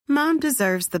Mom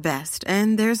deserves the best,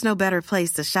 and there's no better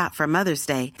place to shop for Mother's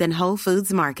Day than Whole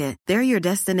Foods Market. They're your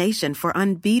destination for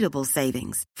unbeatable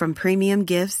savings, from premium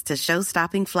gifts to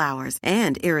show-stopping flowers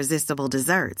and irresistible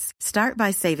desserts. Start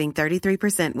by saving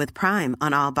 33% with Prime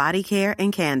on all body care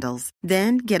and candles.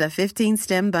 Then get a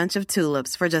 15-stem bunch of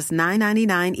tulips for just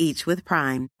 $9.99 each with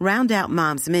Prime. Round out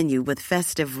Mom's menu with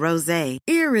festive rosé,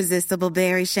 irresistible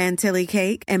berry chantilly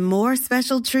cake, and more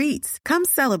special treats. Come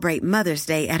celebrate Mother's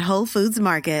Day at Whole Foods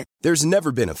Market. There's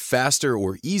never been a faster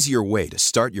or easier way to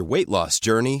start your weight loss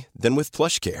journey than with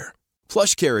PlushCare.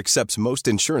 PlushCare accepts most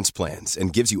insurance plans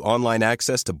and gives you online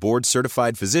access to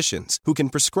board-certified physicians who can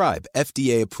prescribe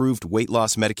FDA-approved weight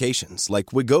loss medications like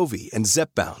Wegovy and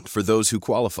Zepbound for those who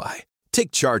qualify.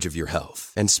 Take charge of your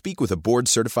health and speak with a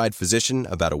board-certified physician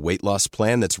about a weight loss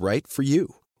plan that's right for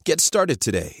you. Get started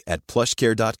today at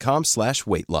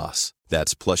plushcare.com/weight loss.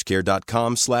 That's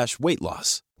plushcare.com/weight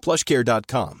loss.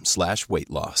 plushcare.com/weight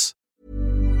loss.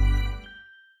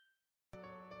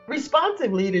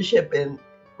 Responsive leadership,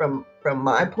 from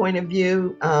my point of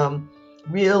view,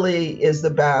 really is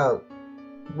about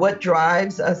what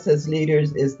drives us as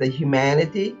leaders is the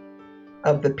humanity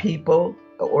of the people,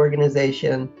 the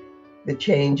organization, the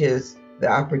changes, the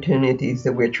opportunities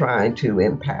that we're trying to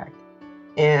impact.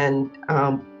 And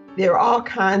there are all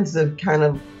kinds of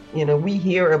we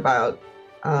hear about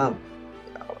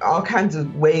all kinds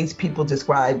of ways people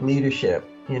describe leadership.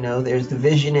 There's the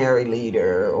visionary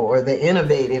leader or the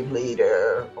innovative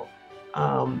leader,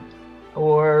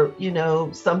 or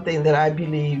something that I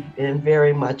believe in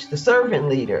very much, the servant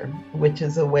leader, which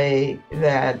is a way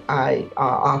that I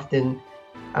often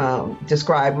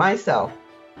describe myself.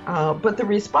 But the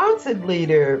responsive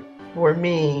leader, for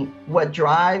me, what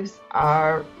drives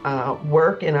our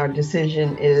work and our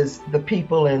decision is the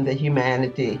people and the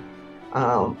humanity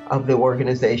of the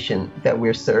organization that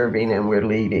we're serving and we're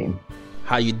leading.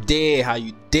 How you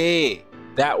did?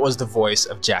 That was the voice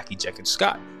of Jackie Jenkins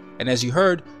Scott. And as you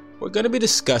heard, we're going to be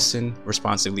discussing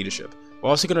responsive leadership. We're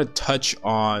also going to touch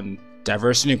on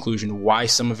diversity and inclusion, why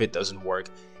some of it doesn't work,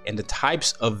 and the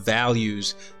types of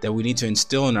values that we need to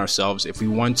instill in ourselves if we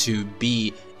want to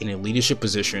be in a leadership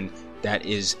position that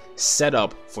is set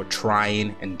up for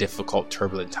trying and difficult,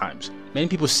 turbulent times. Many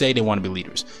people say they want to be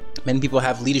leaders. Many people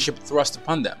have leadership thrust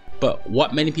upon them. But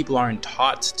what many people aren't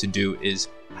taught to do is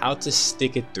how to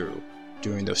stick it through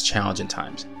during those challenging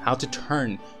times, how to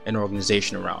turn an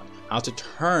organization around, how to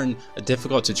turn a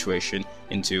difficult situation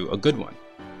into a good one.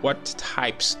 What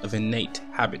types of innate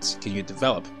habits can you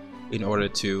develop in order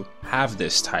to have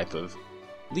this type of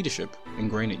leadership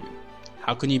ingrained in you?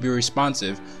 How can you be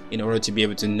responsive in order to be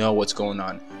able to know what's going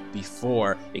on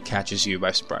before it catches you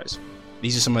by surprise?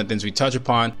 These are some of the things we touch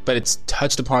upon, but it's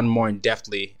touched upon more in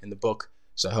depthly in the book.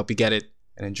 So I hope you get it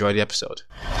and enjoy the episode.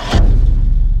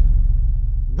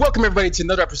 Welcome everybody to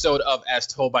another episode of As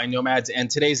Told by Nomads,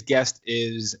 and today's guest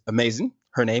is amazing.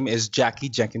 Her name is Jackie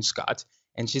Jenkins Scott,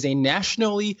 and she's a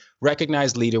nationally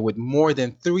recognized leader with more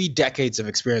than 3 decades of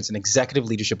experience in executive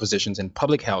leadership positions in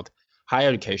public health, higher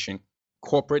education,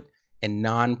 corporate, and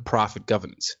nonprofit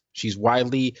governance. She's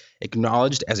widely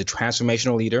acknowledged as a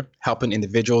transformational leader, helping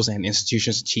individuals and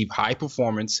institutions achieve high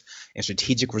performance and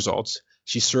strategic results.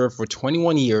 She served for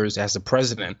 21 years as the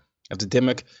president of the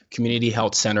Dimmock Community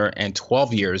Health Center and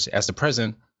 12 years as the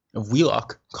president of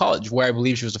Wheelock College, where I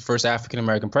believe she was the first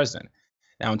African-American president.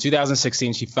 Now, in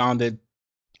 2016, she founded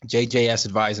JJS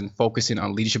Advising, focusing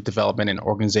on leadership development and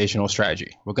organizational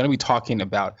strategy. We're going to be talking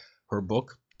about her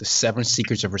book, The 7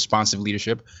 Secrets of Responsive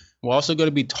Leadership. We're also going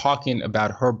to be talking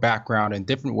about her background and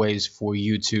different ways for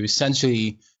you to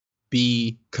essentially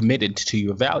be committed to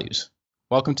your values.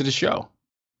 Welcome to the show.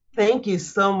 Thank you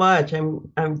so much.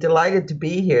 I'm delighted to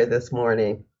be here this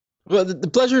morning. Well, the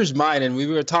pleasure is mine. And we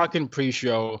were talking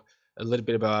pre-show a little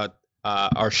bit about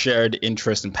our shared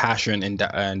interest and passion in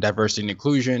diversity and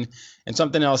inclusion. And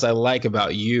something else I like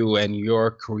about you and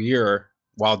your career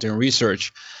while doing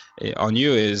research on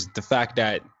you is the fact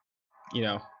that,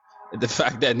 New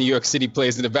York City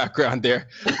plays in the background there.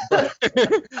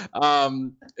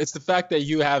 It's the fact that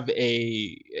you have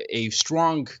a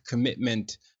strong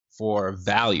commitment for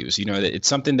values. It's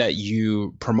something that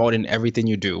you promote in everything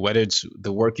you do, whether it's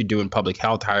the work you do in public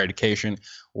health, higher education,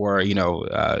 or,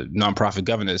 nonprofit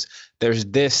governance. There's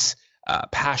this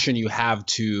passion you have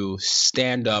to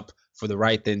stand up for the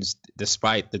right things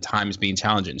despite the times being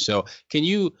challenging. So can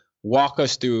you walk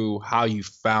us through how you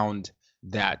found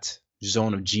that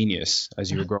zone of genius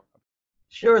as you were growing up?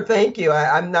 Sure, thank you.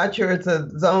 I'm not sure it's a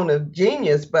zone of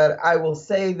genius, but I will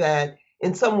say that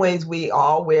in some ways we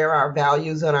all wear our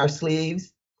values on our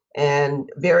sleeves, and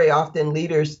very often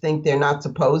leaders think they're not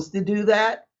supposed to do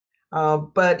that.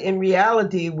 But in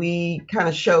reality, we kind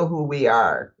of show who we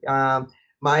are. Dr.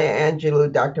 Maya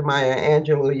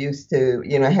Angelou used to,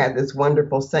 had this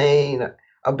wonderful saying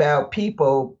about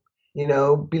people,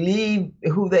 believe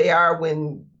who they are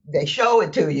when they show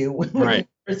it to you, Right.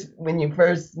 when you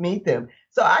first meet them.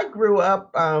 So I grew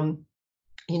up,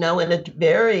 in a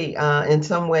very, in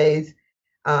some ways,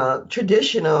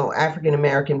 traditional African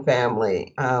American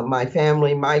family. My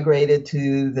family migrated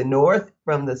to the North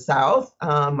from the South.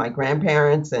 My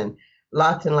grandparents and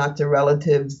lots of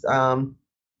relatives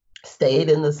stayed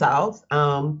in the South.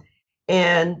 So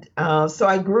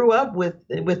I grew up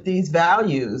with these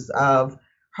values of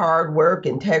hard work,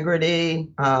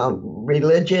 integrity,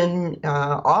 religion,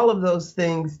 all of those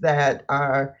things that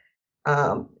are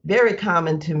very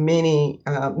common to many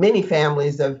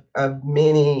families of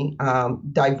many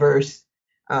diverse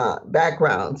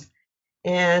backgrounds.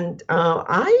 And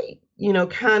I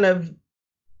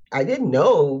didn't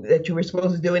know that you were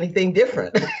supposed to do anything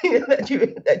different,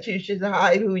 that you should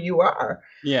hide who you are.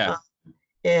 Yeah.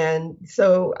 And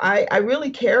so I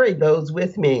really carried those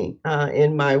with me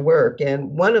in my work. And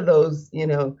one of those,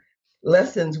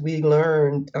 lessons we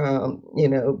learned, coming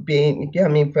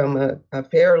from a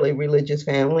fairly religious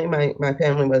family, my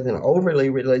family wasn't overly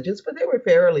religious, but they were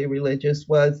fairly religious,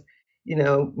 was,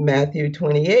 Matthew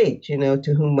 28,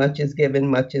 to whom much is given,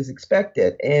 much is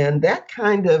expected. And that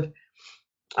kind of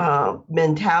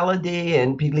mentality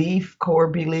and belief, core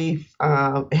belief,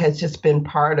 has just been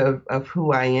part of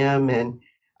who I am and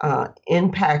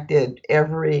impacted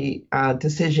every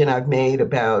decision I've made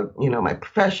about, my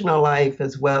professional life,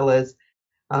 as well as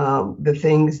the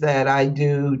things that I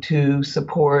do to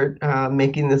support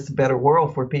making this a better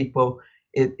world for people.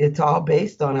 It's all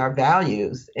based on our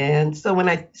values. And so when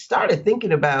I started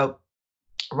thinking about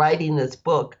writing this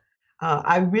book,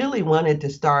 I really wanted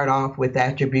to start off with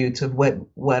attributes of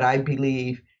what I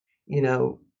believe,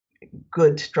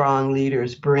 good, strong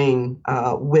leaders bring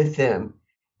with them.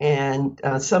 And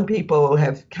some people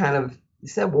have kind of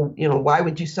said, well, why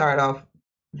would you start off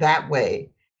that way?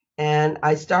 And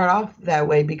I start off that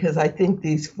way because I think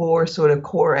these four sort of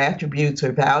core attributes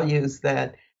or values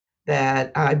that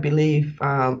I believe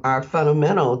are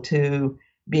fundamental to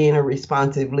being a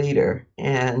responsive leader.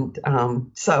 And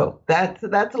so that's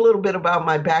a little bit about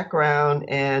my background.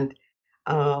 And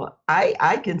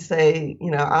I can say,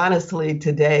 honestly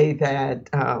today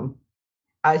that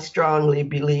I strongly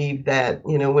believe that,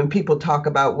 when people talk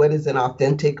about what is an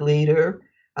authentic leader,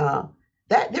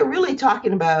 that they're really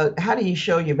talking about how do you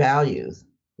show your values?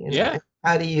 Yeah.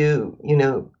 How do you,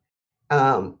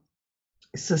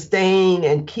 sustain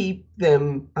and keep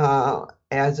them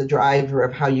as a driver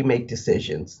of how you make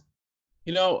decisions?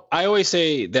 I always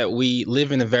say that we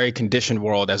live in a very conditioned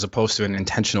world as opposed to an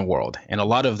intentional world. And a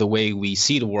lot of the way we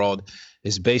see the world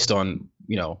is based on,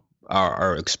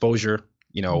 our exposure,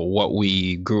 what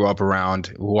we grew up around,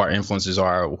 who our influences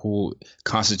are, who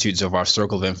constitutes of our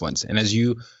circle of influence. And as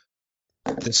you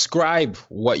describe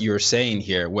what you're saying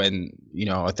here, when,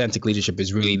 authentic leadership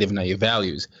is really living out your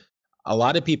values, a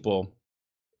lot of people,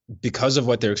 because of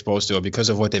what they're exposed to or because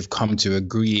of what they've come to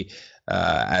agree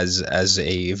as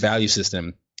a value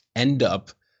system, end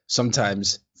up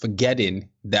sometimes forgetting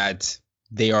that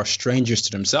they are strangers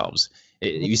to themselves.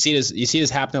 You see this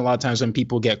happen a lot of times when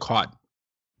people get caught,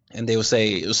 and they will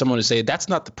say, someone will say, that's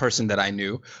not the person that I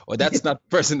knew, or that's not the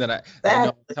person that I know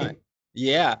at the time.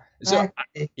 Yeah. So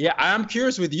I'm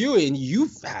curious with you, and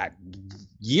you've had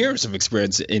years of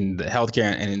experience in the healthcare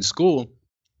and in school.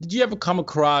 Did you ever come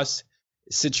across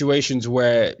situations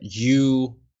where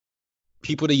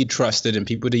people that you trusted and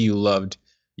people that you loved,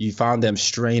 you found them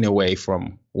straying away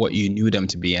from what you knew them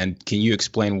to be? And can you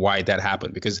explain why that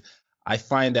happened? Because I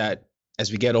find that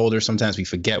as we get older, sometimes we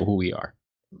forget who we are.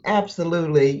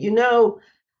 Absolutely.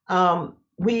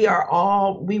 We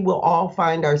will all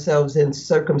find ourselves in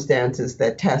circumstances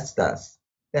that test us,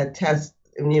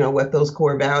 what those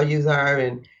core values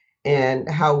are and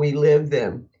how we live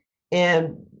them.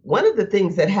 And one of the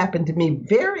things that happened to me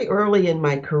very early in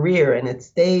my career, and it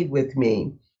stayed with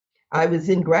me, I was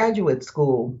in graduate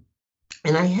school,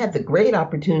 and I had the great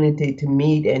opportunity to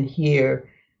meet and hear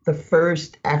the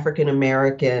first African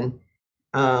American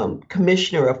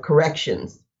commissioner of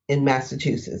corrections in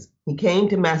Massachusetts. He came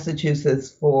to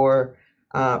Massachusetts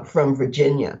from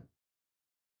Virginia.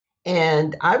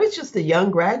 And I was just a young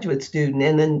graduate student.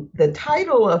 And then the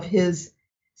title of his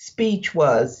speech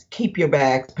was "Keep Your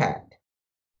Bags Packed."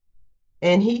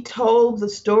 And he told the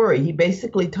story. He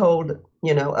basically told,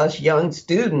 us young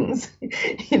students,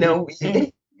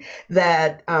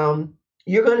 that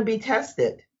you're going to be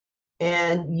tested,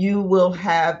 and you will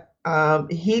have,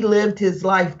 he lived his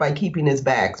life by keeping his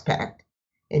bags packed.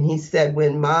 And he said,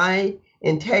 when my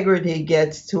integrity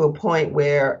gets to a point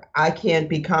where I can't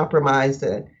be compromised,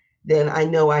 then I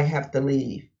know I have to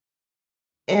leave.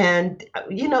 And,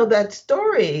 that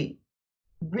story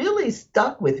really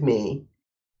stuck with me.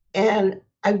 And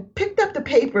I picked up the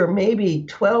paper maybe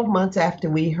 12 months after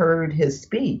we heard his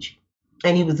speech,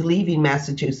 and he was leaving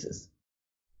Massachusetts.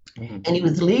 Mm-hmm. And he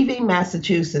was leaving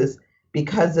Massachusetts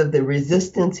because of the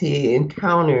resistance he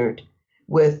encountered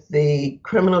with the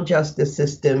criminal justice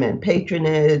system and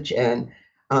patronage, and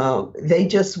they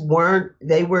just weren't.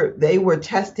 They were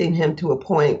testing him to a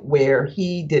point where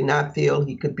he did not feel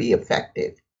he could be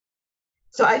effective.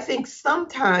 So I think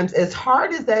sometimes, as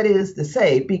hard as that is to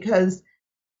say, because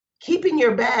keeping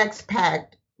your bags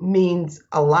packed means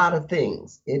a lot of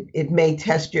things. It may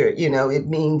test your, it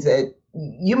means that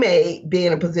you may be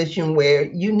in a position where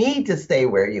you need to stay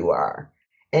where you are,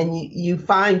 and you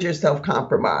find yourself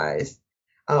compromised,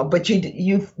 but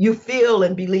you feel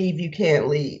and believe you can't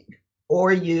leave,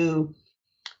 or you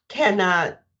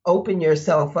cannot open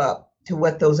yourself up to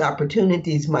what those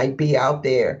opportunities might be out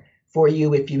there for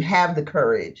you if you have the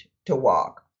courage to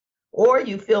walk. Or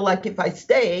you feel like, if I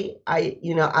stay,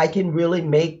 I can really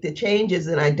make the changes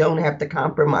and I don't have to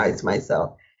compromise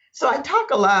myself. So I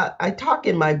talk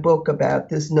in my book about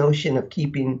this notion of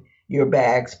keeping your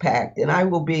bags packed. And I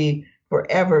will be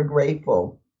forever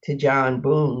grateful to John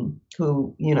Boone,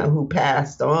 who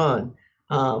passed on,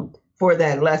 for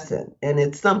that lesson. And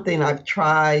it's something I've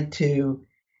tried to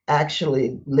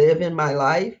actually live in my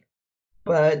life.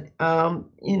 But,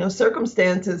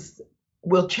 circumstances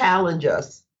will challenge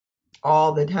us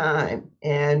all the time.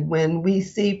 And when we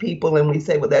see people and we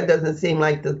say, well, that doesn't seem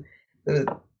like the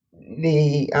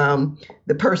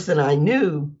person I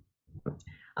knew,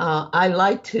 I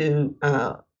like to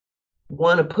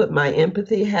want to put my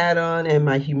empathy hat on and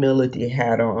my humility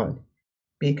hat on,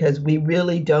 because we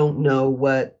really don't know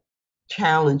what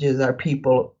challenges our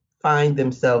people find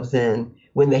themselves in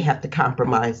when they have to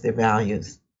compromise their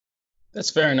values. That's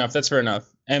fair enough.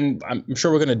 And I'm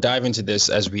sure we're going to dive into this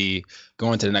as we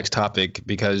go into the next topic,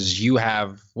 because you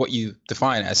have what you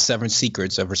define as 7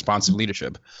 secrets of responsive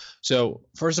leadership. So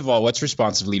first of all, what's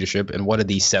responsive leadership, and what are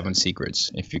these 7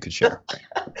 secrets, if you could share?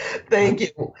 Thank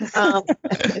you.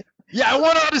 Yeah, I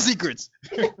want all the secrets.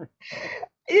 I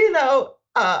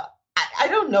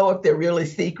don't know if they're really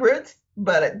secrets,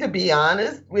 but to be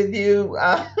honest with you,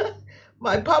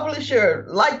 my publisher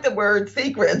liked the word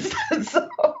secrets.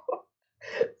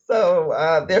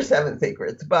 So there's 7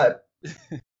 secrets, but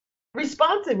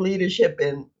responsive leadership,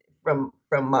 from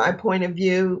my point of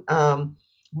view,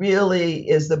 really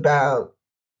is about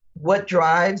what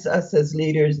drives us as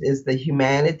leaders is the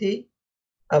humanity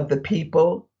of the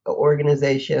people, the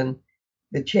organization,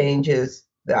 the changes,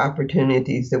 the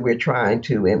opportunities that we're trying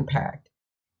to impact.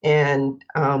 And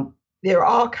there are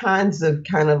all kinds of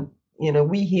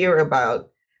we hear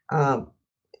about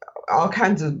all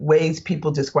kinds of ways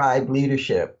people describe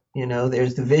leadership.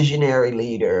 There's the visionary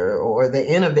leader, or the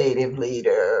innovative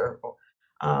leader,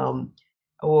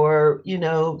 or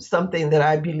something that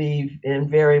I believe in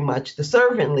very much, the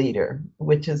servant leader,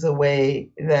 which is a way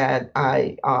that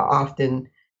I often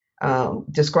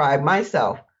describe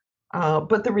myself.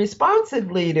 But the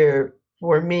responsive leader,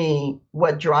 for me,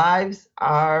 what drives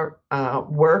our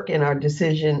work and our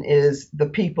decision is the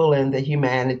people and the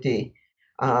humanity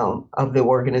of the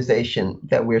organization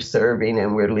that we're serving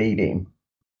and we're leading.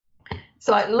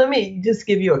 So let me just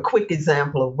give you a quick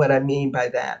example of what I mean by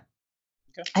that.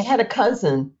 Okay. I had a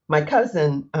cousin. My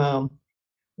cousin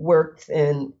worked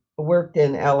in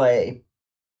LA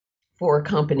for a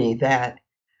company that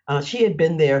she had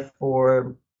been there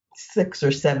for 6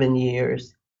 or 7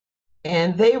 years,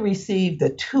 and they received a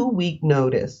 2-week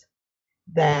notice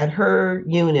that her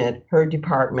unit, her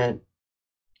department,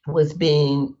 was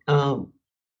being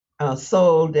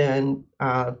sold and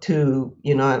to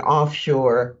an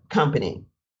offshore company.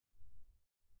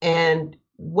 And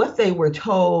what they were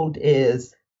told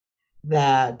is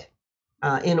that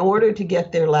in order to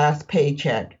get their last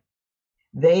paycheck,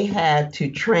 they had to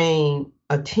train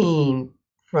a team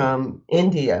from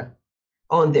India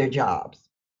on their jobs.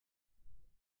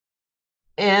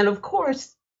 And of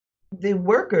course, the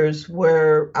workers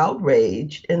were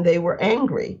outraged and they were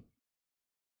angry.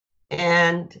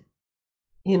 And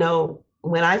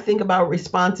when I think about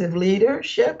responsive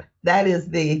leadership, that is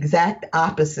the exact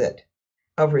opposite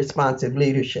of responsive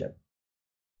leadership.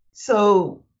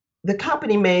 So the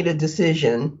company made a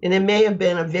decision, and it may have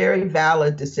been a very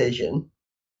valid decision,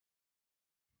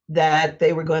 that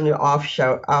they were going to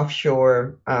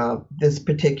offshore this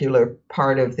particular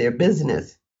part of their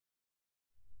business.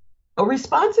 A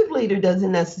responsive leader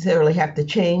doesn't necessarily have to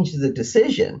change the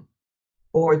decision.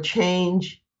 or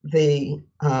change the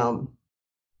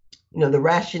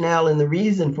rationale and the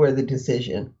reason for the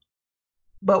decision.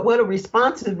 But what a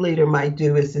responsive leader might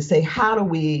do is to say, how do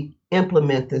we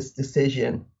implement this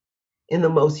decision in the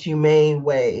most humane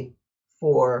way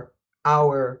for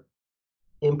our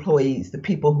employees, the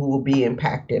people who will be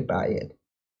impacted by it?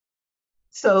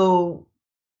 So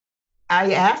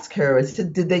I asked her, I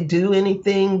said, did they do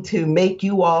anything to make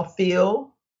you all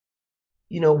feel,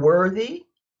 worthy?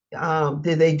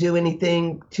 Did they do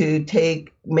anything to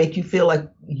make you feel like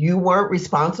you weren't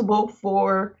responsible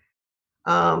for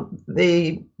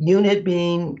the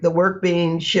work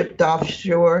being shipped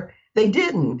offshore? They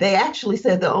didn't. They actually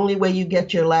said the only way you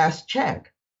get your last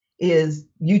check is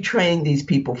you train these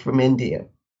people from India.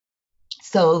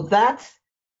 So that's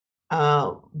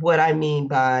what I mean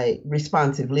by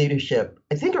responsive leadership.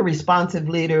 I think a responsive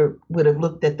leader would have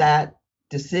looked at that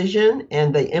decision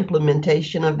and the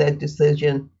implementation of that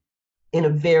decision in a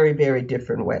very, very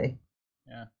different way.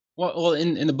 Yeah. Well,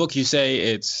 in the book, you say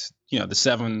it's, the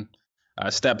 7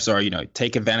 steps are,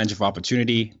 take advantage of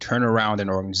opportunity, turn around an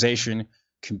organization,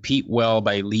 compete well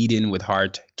by leading with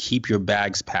heart, keep your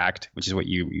bags packed, which is what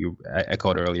you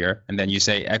echoed earlier. And then you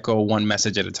say, echo one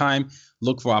message at a time,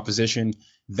 look for opposition,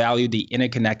 value the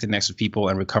interconnectedness of people,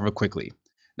 and recover quickly.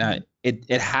 Now, it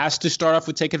has to start off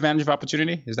with take advantage of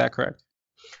opportunity. Is that correct?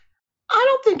 I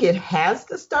don't think it has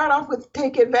to start off with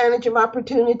take advantage of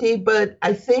opportunity, but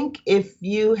I think if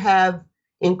you have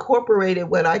incorporated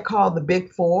what I call the big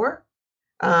 4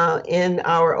 in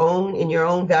your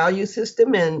own value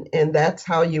system, and that's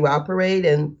how you operate.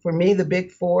 And for me, the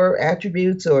big 4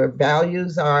 attributes or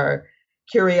values are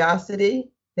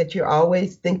curiosity, that you're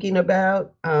always thinking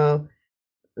about,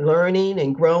 learning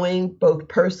and growing both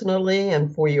personally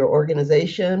and for your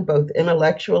organization, both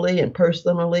intellectually and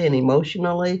personally and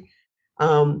emotionally.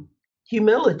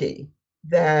 Humility,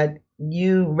 that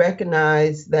you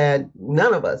recognize that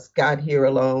none of us got here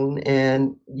alone,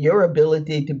 and your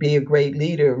ability to be a great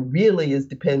leader really is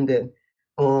dependent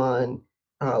on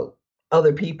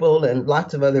other people and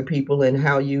lots of other people and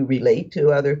how you relate to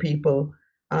other people.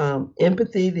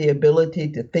 Empathy, the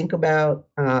ability to think about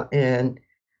and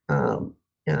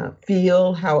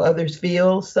feel how others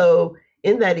feel. So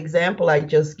in that example I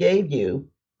just gave you,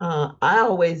 I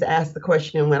always ask the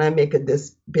question when I make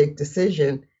this big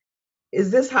decision,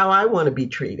 is this how I want to be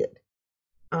treated?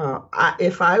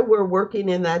 If I were working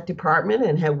in that department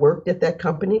and have worked at that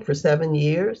company for 7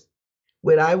 years,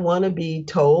 would I want to be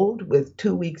told with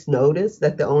 2 weeks notice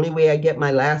that the only way I get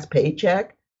my last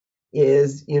paycheck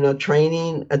is,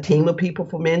 training a team of people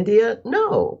from India?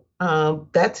 No,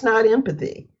 that's not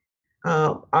empathy.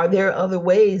 Are there other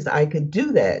ways I could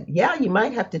do that? Yeah, you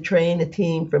might have to train a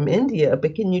team from India,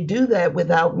 but can you do that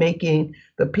without making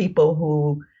the people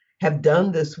who have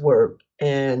done this work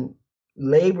and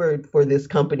labored for this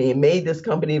company and made this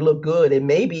company look good and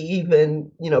maybe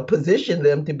even, position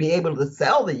them to be able to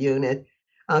sell the unit?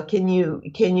 Can you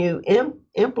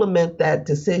implement that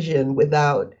decision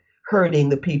without hurting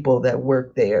the people that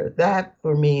work there? That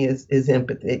for me is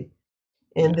empathy.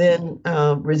 And then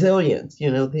resilience,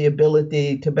 the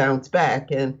ability to bounce back.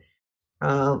 And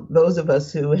those of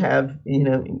us who have,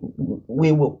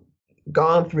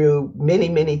 gone through many,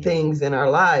 many things in our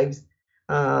lives,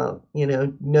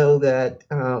 know that,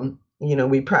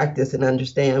 we practice and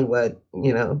understand what,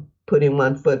 putting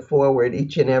one foot forward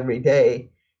each and every day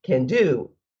can do.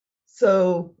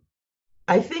 So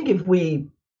I think if we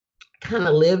kind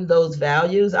of live those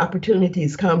values,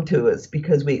 opportunities come to us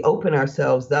because we open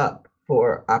ourselves up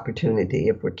for opportunity.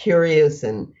 If we're curious,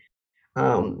 and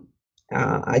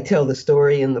I tell the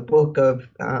story in the book of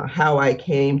how I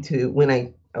came to, when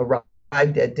I arrived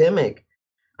at DMIC,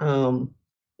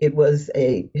 it was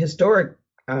a historic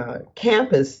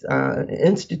campus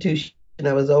institution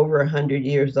that was over 100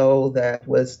 years old, that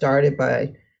was started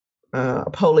by a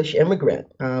Polish immigrant,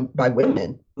 by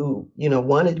women who,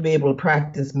 wanted to be able to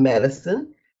practice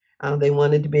medicine. They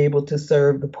wanted to be able to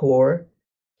serve the poor.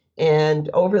 And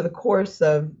over the course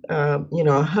of,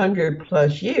 100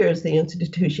 plus years, the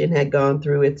institution had gone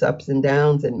through its ups and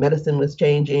downs, and medicine was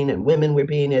changing, and women were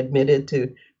being admitted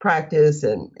to practice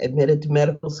and admitted to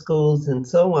medical schools and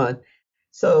so on.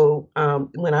 So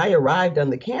when I arrived on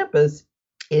the campus,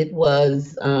 it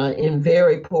was in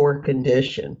very poor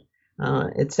condition.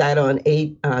 It sat on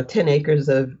 10 acres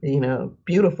of,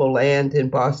 beautiful land in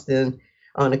Boston.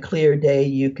 On a clear day,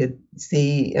 you could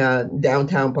see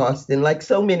downtown Boston. Like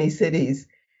so many cities,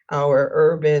 our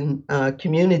urban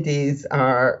communities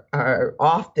are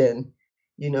often,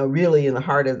 really in the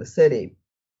heart of the city.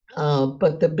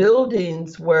 But the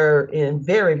buildings were in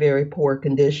very, very poor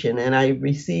condition. And I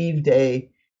received a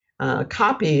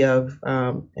copy of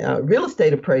a real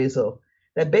estate appraisal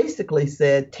that basically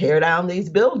said, tear down these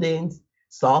buildings,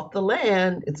 salt the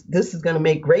land. This is going to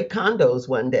make great condos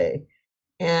one day.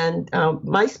 And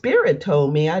my spirit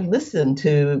told me, I listened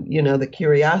to, the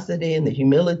curiosity and the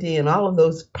humility and all of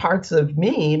those parts of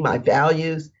me, my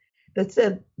values, that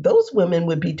said those women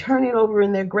would be turning over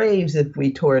in their graves if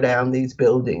we tore down these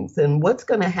buildings. And what's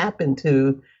going to happen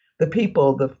to the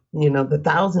people, the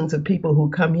thousands of people who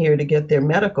come here to get their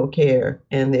medical care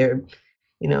and their,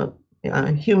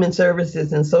 human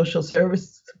services and social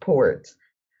service supports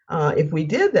if we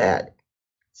did that?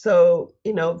 So,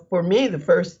 for me, the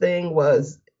first thing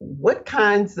was what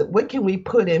can we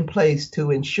put in place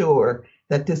to ensure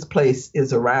that this place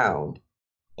is around?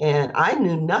 And I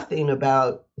knew nothing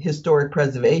about historic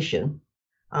preservation,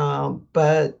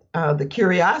 but the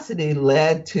curiosity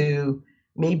led to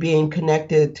me being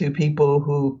connected to people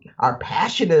who are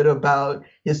passionate about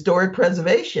historic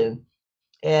preservation,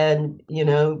 and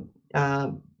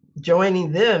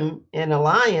joining them in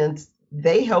alliance,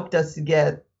 they helped us to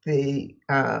get the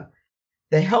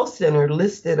health center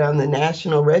listed on the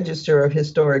National Register of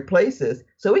Historic Places,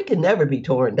 so it can never be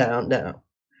torn down now.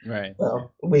 Right.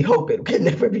 Well, we hope it can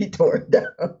never be torn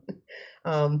down.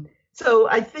 So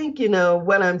I think,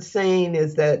 what I'm saying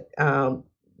is that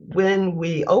when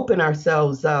we open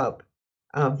ourselves up,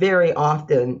 very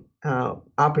often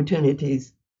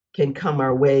opportunities can come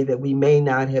our way that we may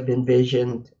not have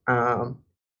envisioned,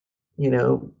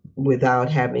 without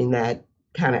having that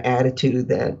kind of attitude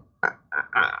that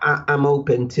I'm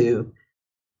open to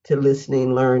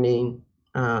listening, learning.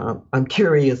 I'm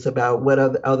curious about what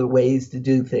other ways to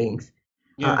do things.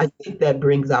 Yeah. I think that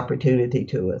brings opportunity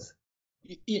to us.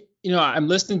 I'm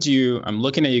listening to you. I'm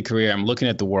looking at your career. I'm looking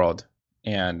at the world,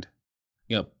 and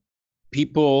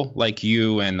people like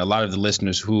you and a lot of the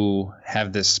listeners who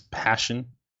have this passion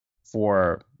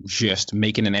for just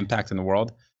making an impact in the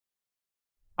world.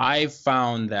 I've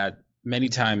found that many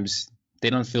times they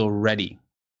don't feel ready,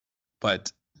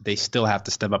 but they still have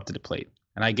to step up to the plate.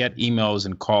 And I get emails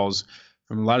and calls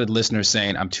from a lot of listeners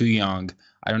saying, I'm too young.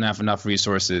 I don't have enough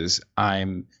resources.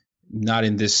 I'm not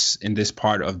in this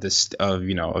part of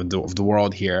the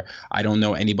world here. I don't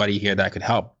know anybody here that could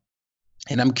help.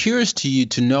 And I'm curious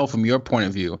to know from your point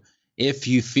of view, if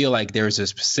you feel like there's a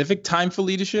specific time for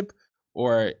leadership,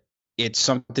 or it's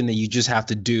something that you just have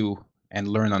to do and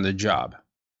learn on the job.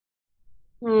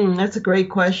 That's a great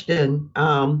question.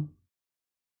 I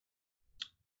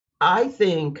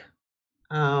think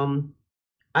I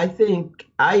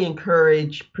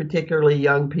encourage particularly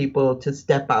young people to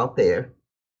step out there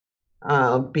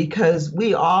because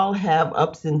we all have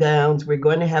ups and downs. We're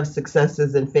going to have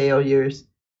successes and failures.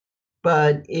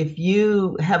 But if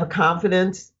you have a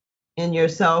confidence in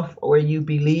yourself, or you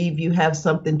believe you have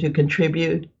something to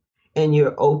contribute, and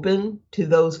you're open to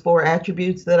those 4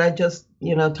 attributes that I just,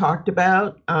 talked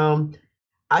about,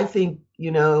 I think,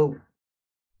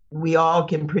 we all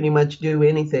can pretty much do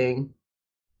anything.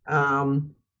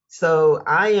 So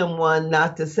I am one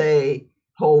not to say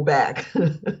hold back,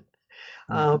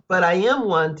 but I am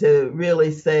one to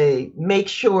really say, make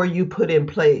sure you put in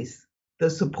place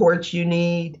the supports you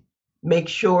need. Make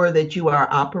sure that you are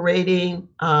operating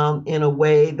in a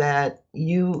way that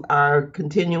you are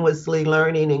continuously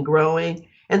learning and growing.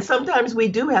 And sometimes we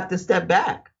do have to step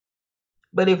back.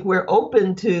 But if we're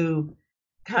open to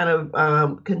kind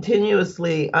of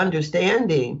continuously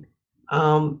understanding,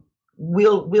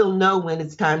 we'll know when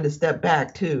it's time to step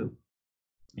back too.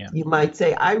 Yeah. You might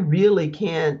say, I really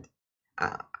can't,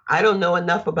 I don't know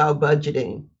enough about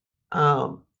budgeting.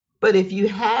 But if you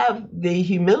have the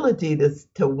humility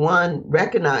to one,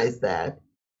 recognize that,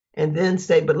 and then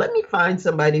say, but let me find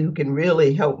somebody who can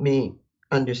really help me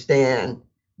understand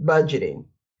budgeting,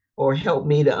 or help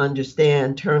me to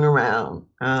understand turnaround.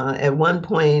 At one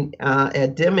point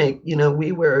at Dimick,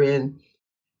 we were in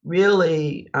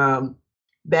really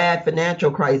bad financial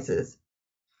crisis,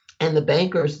 and the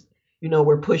bankers,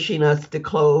 were pushing us to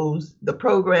close the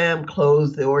program,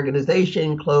 close the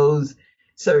organization, close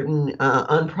certain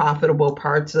unprofitable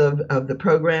parts of the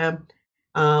program.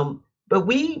 But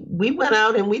we went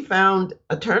out and we found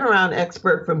a turnaround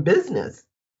expert from business.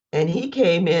 And he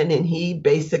came in and he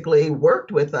basically worked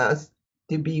with us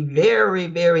to be very,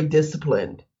 very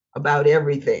disciplined about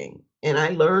everything. And I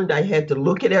learned I had to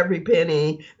look at every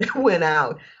penny that went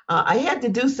out. I had to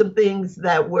do some things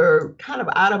that were kind of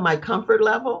out of my comfort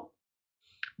level,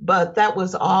 but that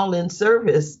was all in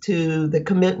service to the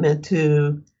commitment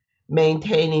to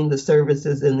maintaining the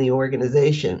services in the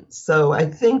organization. So I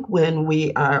think when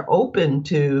we are open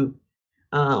to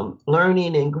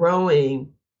learning and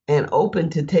growing, and open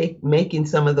to making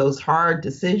some of those hard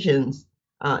decisions,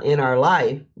 in our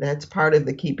life, that's part of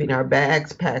the keeping our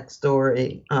bags packed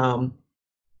story,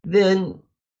 then,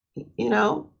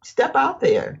 step out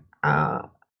there.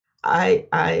 I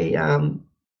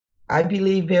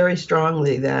believe very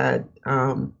strongly that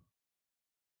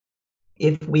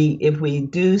if we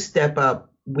do step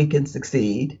up, we can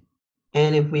succeed.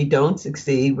 And if we don't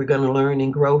succeed, we're going to learn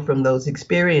and grow from those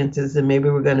experiences, and maybe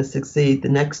we're going to succeed the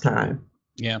next time.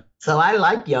 Yeah. So I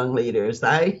like young leaders.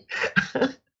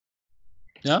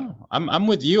 No, I'm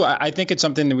with you. I think it's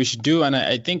something that we should do, and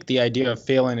I think the idea of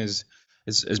failing has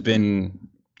been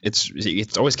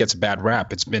it always gets a bad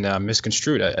rap. It's been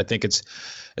misconstrued. I think it's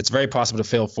very possible to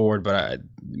fail forward, but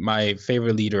my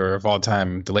favorite leader of all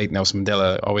time, the late Nelson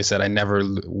Mandela, always said, "I never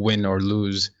win or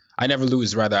lose. I never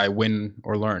lose. Rather, I win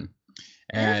or learn."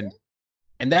 And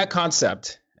that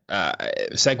concept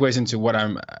segues into what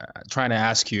I'm trying to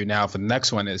ask you now for the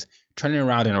next one is turning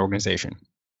around an organization.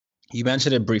 You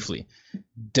mentioned it briefly,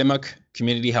 Dimock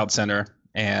Community Health Center,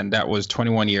 and that was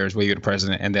 21 years where you were the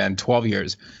president, and then 12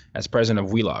 years as president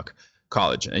of Wheelock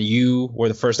College, and you were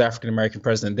the first African-American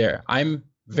president there. I'm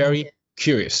very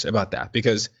curious about that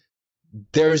because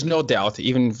there is no doubt,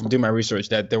 even from doing my research,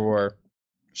 that there were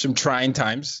some trying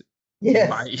times. Yes.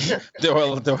 They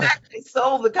sold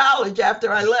the college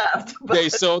after I left. They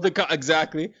sold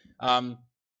exactly. A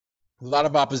lot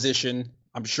of opposition.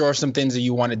 I'm sure some things that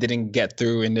you wanted didn't get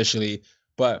through initially,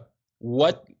 but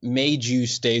what made you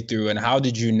stay through, and how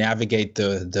did you navigate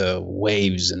the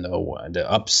waves and the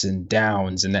ups and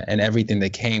downs and everything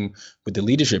that came with the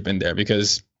leadership in there?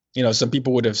 Because some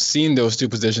people would have seen those two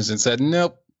positions and said,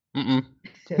 nope,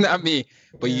 not me.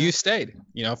 But you stayed,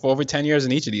 for over 10 years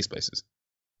in each of these places.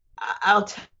 I'll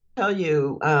tell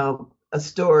you a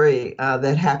story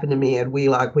that happened to me at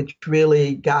Wheelock, which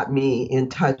really got me in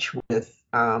touch with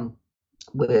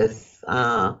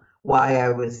why I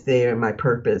was there and my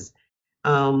purpose.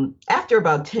 After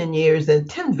about 10 years, and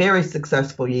 10 very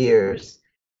successful years,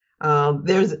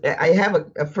 I have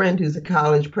a friend who's a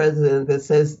college president that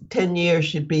says 10 years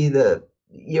should be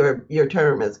your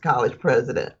term as college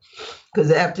president,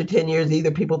 because after 10 years, either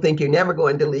people think you're never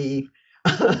going to leave,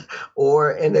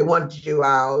 and they want you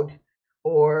out,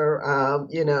 or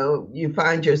you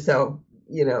find yourself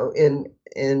in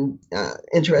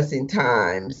interesting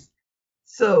times.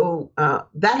 So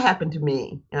that happened to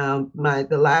me.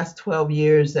 The last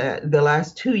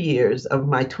 2 years of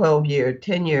my 12-year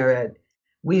tenure at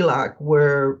Wheelock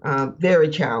were very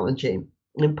challenging,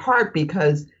 in part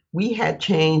because we had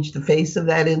changed the face of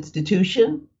that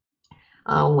institution.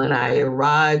 When I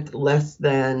arrived, less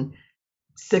than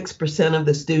 6% of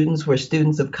the students were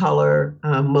students of color.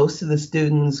 Most of the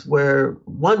students were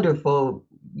wonderful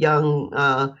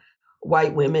young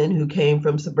white women who came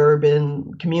from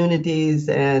suburban communities.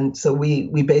 And so we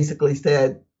basically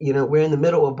said, we're in the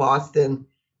middle of Boston.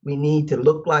 We need to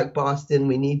look like Boston.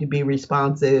 We need to be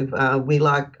responsive.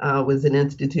 Wheelock was an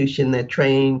institution that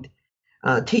trained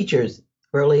teachers,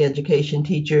 early education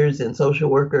teachers and social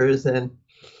workers. And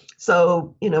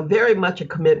so, very much a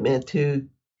commitment to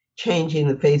changing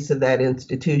the face of that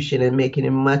institution and making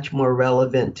it much more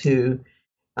relevant to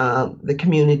the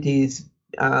communities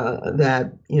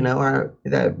that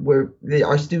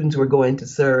our students were going to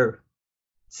serve.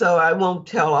 So I won't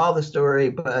tell all the story,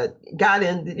 but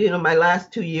my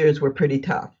last 2 years were pretty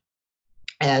tough,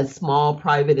 as small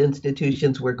private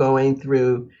institutions were going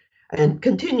through and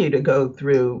continue to go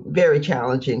through very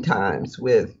challenging times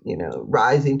with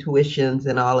rising tuitions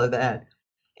and all of that.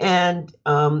 And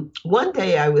one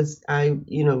day I was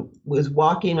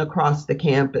walking across the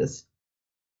campus,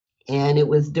 and it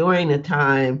was during a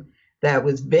time that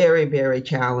was very, very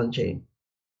challenging.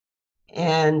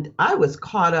 And I was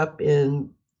caught up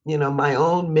in, my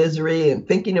own misery and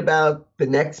thinking about the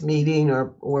next meeting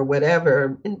or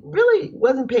whatever, and really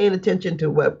wasn't paying attention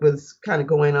to what was kind of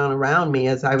going on around me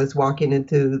as I was walking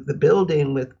into the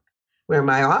building where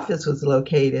my office was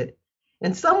located.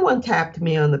 And someone tapped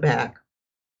me on the back.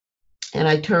 And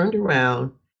I turned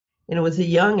around, and it was a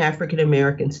young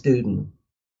African-American student.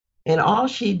 And all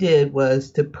she did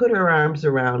was to put her arms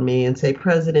around me and say,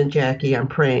 "President Jackie, I'm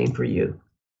praying for you."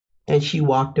 And she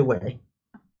walked away.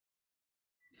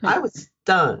 I was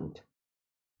stunned.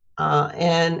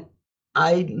 And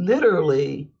I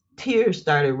literally, tears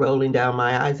started rolling down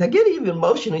my eyes. I get even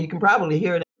emotional. You can probably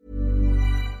hear it.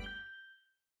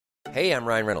 Hey, I'm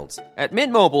Ryan Reynolds. At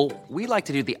Mint Mobile, we like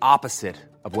to do the opposite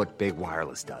of what Big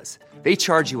Wireless does. They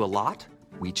charge you a lot.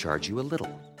 We charge you a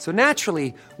little. So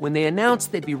naturally, when they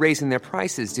announced they'd be raising their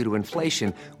prices due to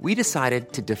inflation, we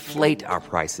decided to deflate our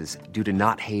prices due to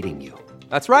not hating you.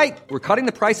 That's right. We're cutting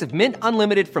the price of Mint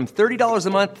Unlimited from $30 a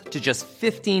month to just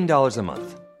 $15 a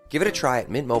month. Give it a try at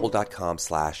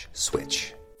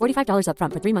mintmobile.com/switch. $45 up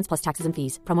front for 3 months plus taxes and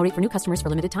fees. Promo rate for new customers for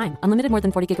limited time. Unlimited more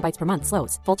than 40 gigabytes per month.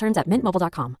 Slows full terms at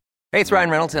mintmobile.com. Hey, it's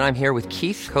Ryan Reynolds, and I'm here with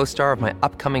Keith, co-star of my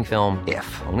upcoming film,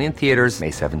 If, only in theaters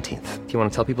May 17th. Do you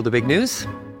want to tell people the big news?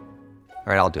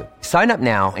 All right, I'll do it. Sign up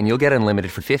now and you'll get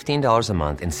unlimited for $15 a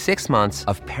month and 6 months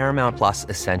of Paramount Plus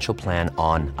Essential Plan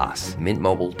on us.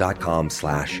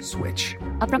 mintmobile.com/switch.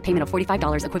 Upfront payment of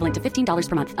 $45 equivalent to $15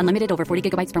 per month. Unlimited over 40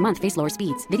 gigabytes per month. Face lower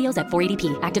speeds. Videos at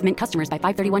 480p. Active Mint customers by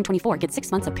 531.24 get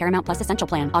 6 months of Paramount Plus Essential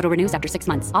Plan. Auto renews after 6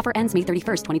 months. Offer ends May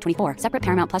 31st, 2024. Separate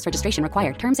Paramount Plus registration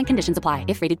required. Terms and conditions apply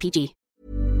if rated PG.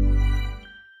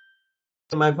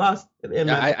 My boss,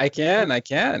 I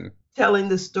can. telling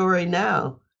the story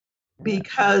now.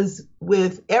 Because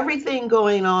with everything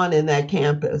going on in that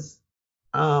campus,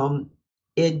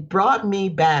 it brought me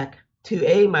back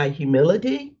to my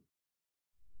humility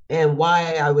and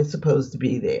why I was supposed to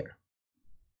be there.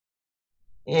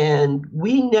 And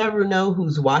we never know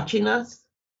who's watching us.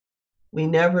 We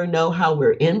never know how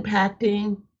we're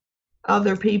impacting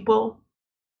other people.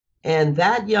 And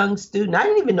that young student, I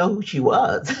didn't even know who she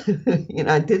was.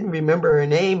 I didn't remember her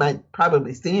name. I'd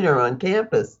probably seen her on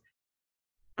campus.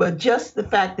 But just the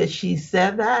fact that she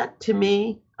said that to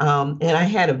me, and I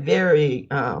had a very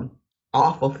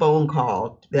awful phone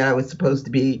call that I was supposed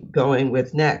to be going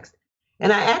with next.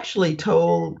 And I actually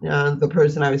told the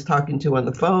person I was talking to on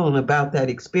the phone about that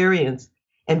experience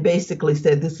and basically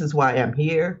said, this is why I'm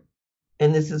here.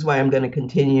 And this is why I'm going to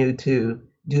continue to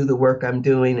do the work I'm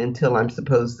doing until I'm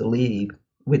supposed to leave,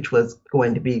 which was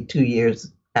going to be 2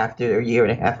 years after, a year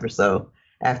and a half or so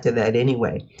after that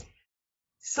anyway.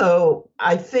 So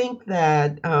I think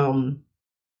that I'm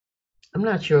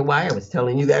not sure why I was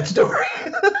telling you that story.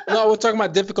 No, we're talking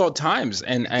about difficult times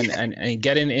and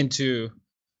getting into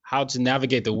how to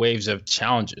navigate the waves of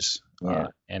challenges. Yeah.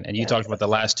 And you talked about the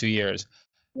last 2 years.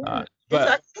 But But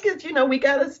I think it's, we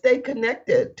got to stay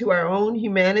connected to our own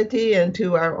humanity and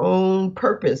to our own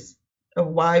purpose of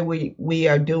why we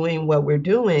are doing what we're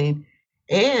doing.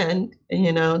 And,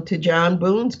 to John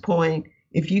Boone's point,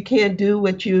 if you can't do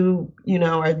what you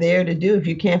are there to do, if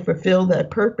you can't fulfill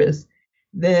that purpose,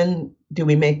 then do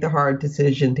we make the hard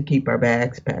decision to keep our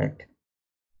bags packed?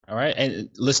 all right. And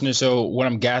listeners, so what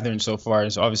I'm gathering so far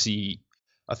is obviously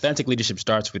authentic leadership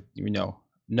starts with,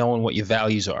 knowing what your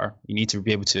values are. You need to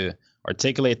be able to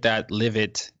articulate that, live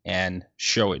it, and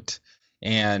show it.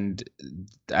 And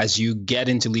as you get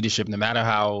into leadership, no matter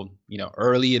how,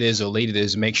 early it is or late it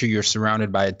is, make sure you're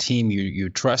surrounded by a team you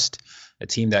trust, a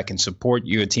team that can support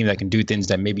you, a team that can do things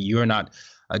that maybe you're not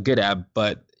good at,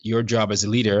 but your job as a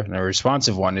leader and a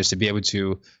responsive one is to be able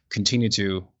to continue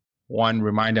to, one,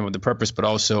 remind them of the purpose, but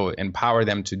also empower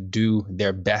them to do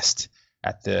their best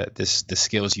at the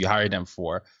skills you hired them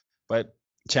for. But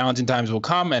challenging times will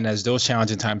come, and as those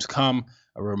challenging times come,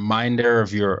 a reminder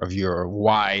of your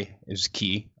why is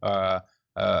key. A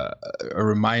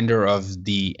reminder of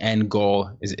the end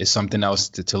goal is something else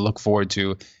to look forward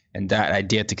to, and that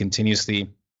idea to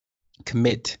continuously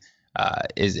commit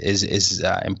is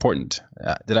important.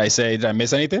 Did I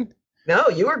miss anything? No,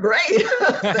 you were great.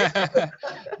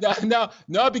 No,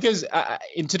 because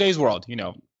in today's world,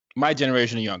 my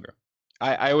generation and younger,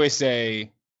 I always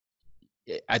say,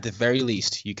 at the very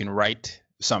least, you can write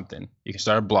something. You can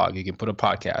start a blog. You can put a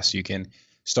podcast. You can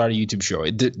start a YouTube show.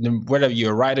 Whether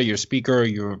you're a writer, you're a speaker,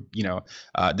 you're,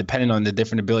 depending on the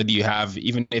different ability you have,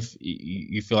 even if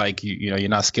you feel like you're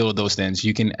not skilled at those things,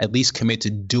 you can at least commit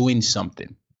to doing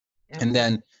something. Yeah. And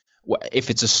then if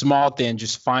it's a small thing,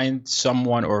 just find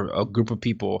someone or a group of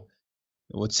people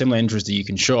with similar interests that you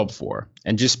can show up for,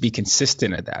 and just be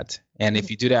consistent at that. And if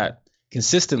you do that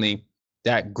consistently,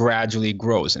 that gradually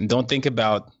grows. And don't think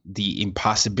about the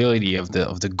impossibility of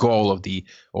the goal of the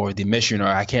mission, or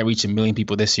I can't reach 1 million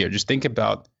people this year. Just think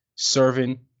about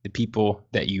serving the people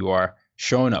that you are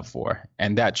showing up for,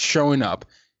 and that showing up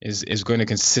is going to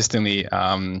consistently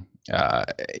not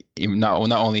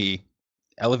only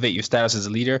elevate your status as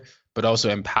a leader, but also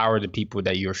empower the people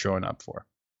that you're showing up for.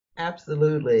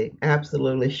 Absolutely.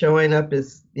 Showing up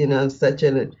is, such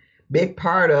a big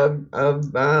part of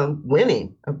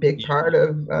winning, a big part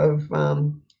of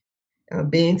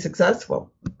being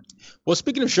successful. Well,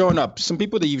 speaking of showing up, some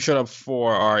people that you've shown up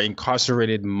for are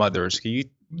incarcerated mothers. Can you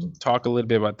talk a little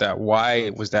bit about that?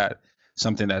 Why is that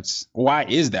something that's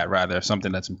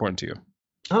important to you?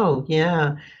 Oh,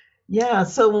 yeah. Yeah.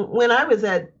 So when I was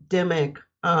at Dimick,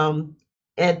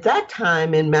 at that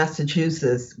time in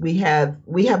Massachusetts, we have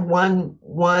one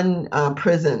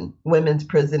prison, women's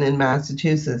prison in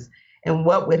Massachusetts. And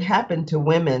what would happen to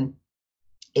women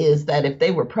is that if they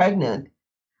were pregnant,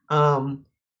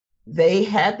 they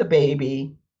had the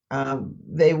baby,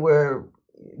 they were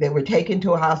taken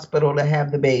to a hospital to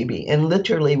have the baby, and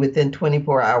literally within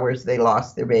 24 hours they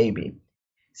lost their baby.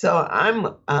 So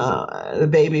the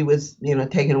baby was,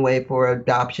 taken away for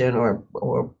adoption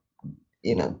or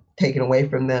taken away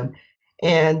from them.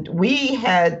 And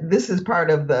this is part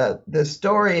of the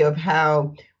story of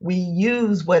how we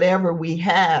use whatever we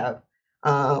have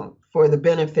for the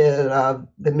benefit of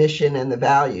the mission and the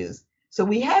values. So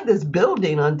we had this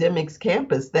building on Dimick's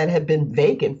campus that had been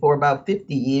vacant for about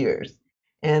 50 years.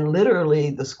 And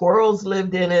literally the squirrels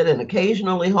lived in it, and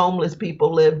occasionally homeless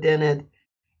people lived in it.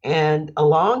 And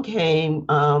along came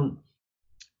 2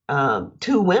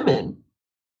 women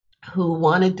who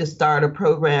wanted to start a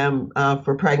program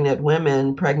for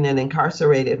pregnant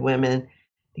incarcerated women,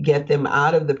 to get them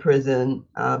out of the prison,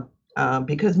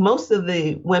 because most of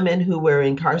the women who were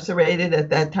incarcerated at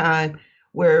that time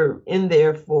were in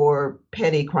there for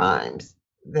petty crimes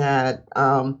that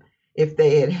if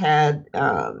they had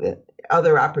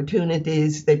other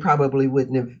opportunities, they probably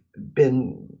wouldn't have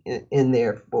been in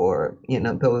there for,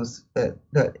 those that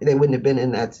they wouldn't have been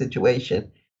in that situation.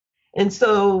 And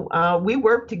so we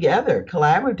worked together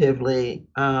collaboratively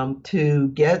to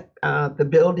get the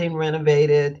building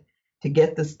renovated, to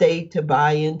get the state to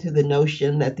buy into the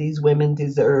notion that these women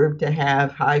deserve to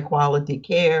have high quality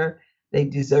care. They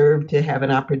deserve to have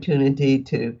an opportunity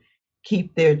to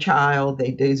keep their child.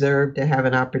 They deserve to have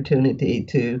an opportunity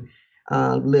to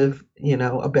live,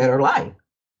 a better life.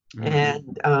 Mm-hmm.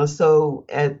 And so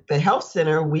at the health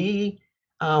center, we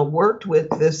worked with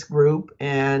this group,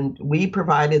 and we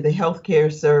provided the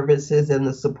healthcare services and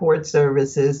the support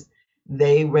services.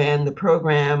 They ran the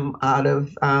program out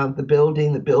of the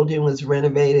building. The building was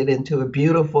renovated into a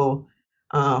beautiful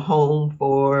home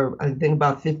for, I think,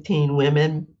 about 15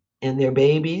 women and their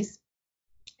babies.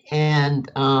 And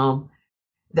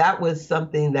that was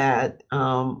something that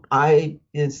I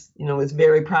was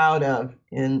very proud of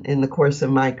in the course of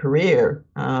my career,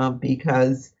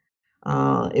 because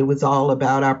it was all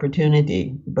about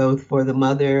opportunity, both for the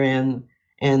mother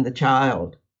and the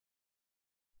child.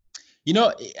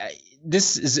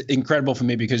 This is incredible for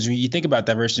me, because when you think about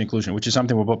diversity and inclusion, which is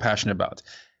something we're both passionate about,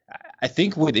 I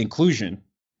think with inclusion,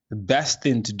 the best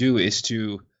thing to do is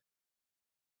to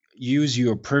use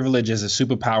your privilege as a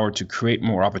superpower to create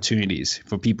more opportunities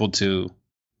for people to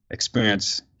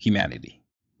experience humanity.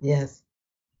 Yes.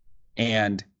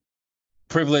 And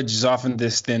privilege is often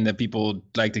this thing that people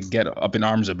like to get up in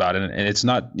arms about. And it's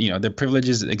not, the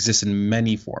privileges exist in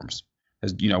many forms.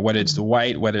 Whether it's the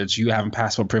white, whether it's you having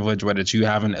passport privilege, whether it's you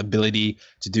having ability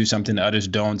to do something that others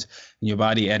don't in your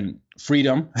body. And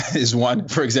freedom is one,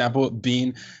 for example,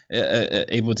 being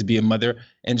able to be a mother.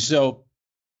 And so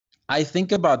I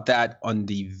think about that on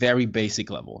the very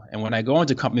basic level. And when I go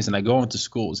into companies and I go into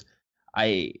schools,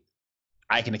 I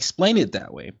can explain it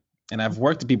that way. And I've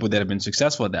worked with people that have been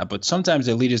successful at that. But sometimes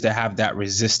they're leaders that have that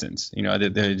resistance.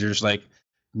 They're just like,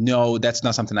 no, that's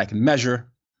not something I can measure.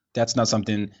 That's not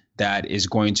something that is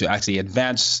going to actually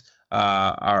advance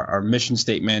our mission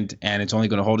statement, and it's only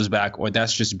going to hold us back, or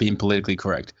that's just being politically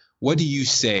correct. What do you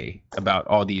say about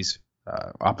all these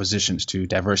oppositions to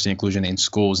diversity and inclusion in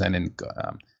schools and in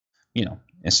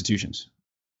institutions?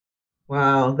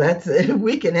 Wow,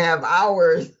 we can have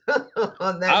hours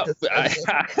on that discussion.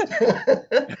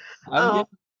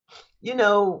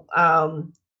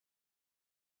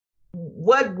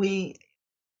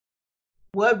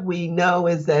 What we know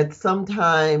is that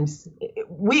sometimes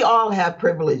we all have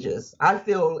privileges. I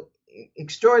feel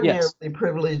extraordinarily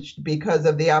privileged because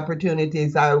of the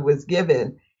opportunities I was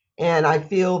given. And I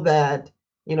feel that,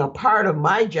 part of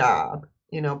my job,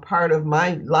 part of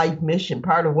my life mission,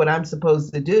 part of what I'm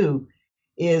supposed to do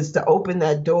is to open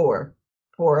that door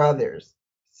for others.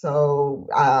 So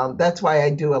that's why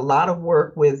I do a lot of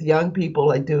work with young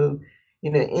people. I do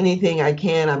anything I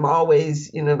can. I'm always,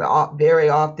 very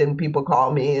often people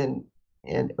call me and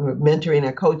mentoring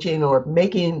or coaching or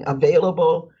making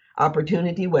available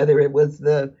opportunity, whether it was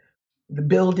the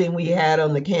building we had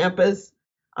on the campus.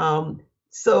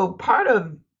 So part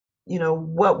of,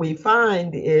 what we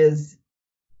find is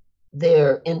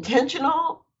they're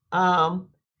intentional.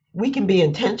 We can be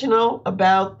intentional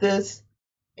about this.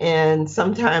 And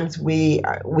sometimes we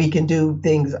can do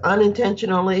things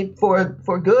unintentionally for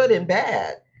good and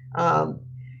bad.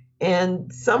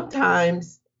 And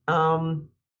sometimes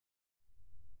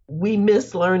we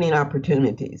miss learning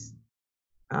opportunities.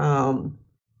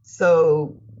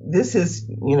 So this is,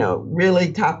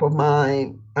 really top of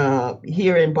mind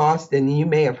here in Boston. You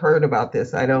may have heard about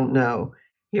this. I don't know.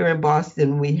 Here in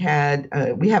Boston, we have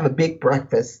a big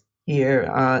breakfast here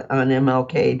on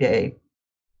MLK Day.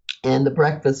 And the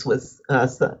breakfast was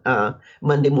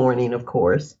Monday morning, of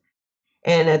course.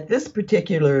 And at this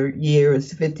particular year is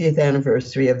the 50th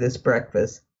anniversary of this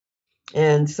breakfast.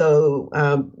 And so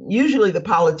usually the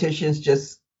politicians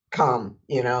just come,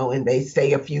 and they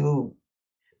say a few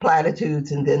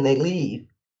platitudes and then they leave.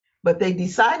 But they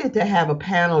decided to have a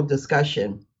panel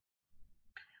discussion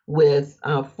with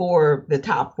the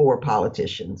top four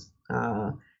politicians,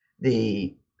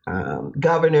 the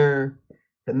governor,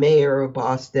 the mayor of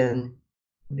Boston,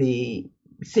 the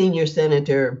senior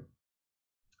senator,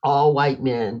 all white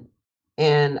men,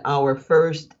 and our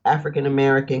first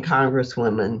African-American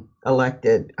congresswoman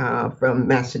elected from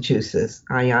Massachusetts,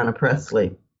 Ayanna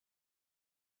Pressley.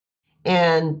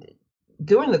 And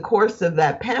during the course of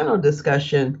that panel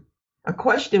discussion, a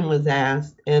question was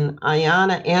asked, and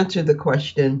Ayanna answered the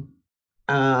question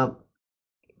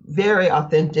very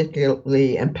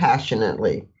authentically and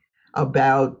passionately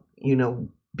about,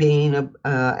 being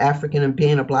African and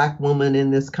being a Black woman in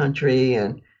this country,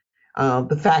 and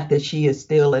the fact that she is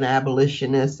still an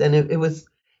abolitionist. And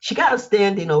she got a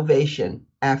standing ovation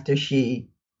after she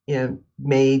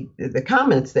made the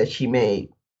comments that she made.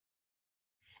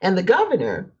 And the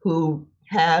governor, who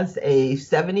has a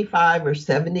 75 or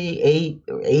 78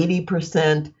 or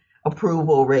 80%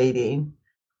 approval rating,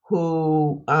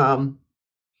 who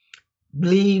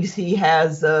believes he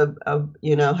has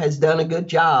has done a good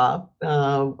job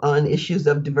on issues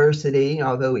of diversity,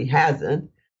 although he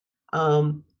hasn't.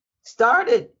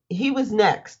 He was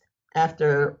next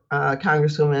after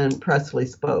Congresswoman Pressley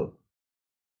spoke.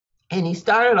 And he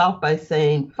started off by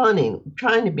saying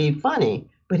trying to be funny,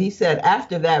 but he said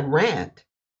after that rant,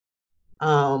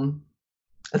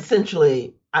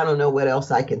 essentially, I don't know what else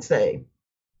I can say.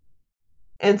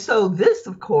 And so this,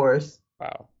 of course,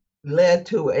 led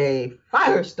to a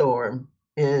firestorm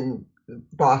in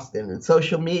Boston and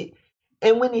social media.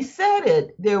 And when he said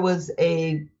it, there was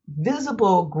a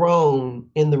visible groan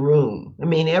in the room. I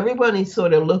mean, everybody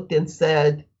sort of looked and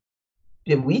said,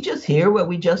 did we just hear what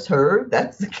we just heard?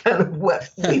 That's kind of what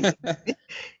we...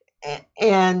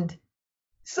 And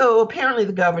so apparently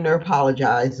the governor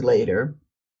apologized later.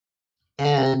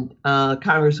 And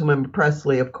Congresswoman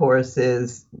Pressley, of course,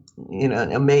 is,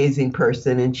 an amazing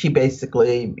person. And she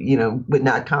basically, would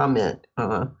not comment.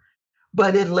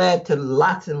 But it led to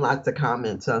lots and lots of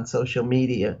comments on social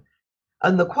media.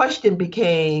 And the question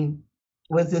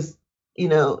was this,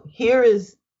 here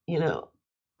is,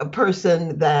 a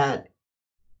person that,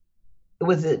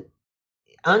 was it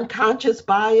unconscious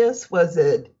bias? Was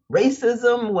it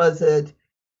racism? Was it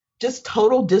just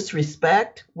total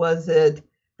disrespect? Was it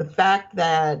the fact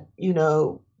that,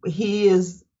 he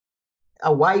is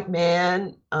a white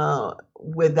man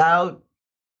without,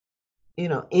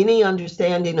 any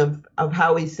understanding of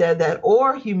how he said that,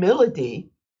 or humility?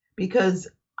 Because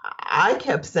I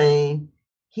kept saying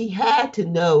he had to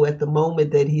know at the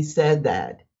moment that he said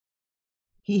that,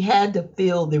 he had to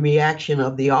feel the reaction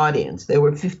of the audience. There were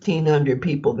 1,500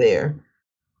 people there.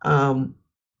 And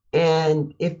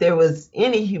if there was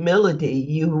any humility,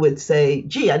 you would say,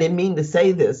 gee, I didn't mean to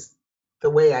say this the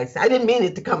way I said. I didn't mean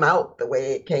it to come out the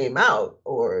way it came out,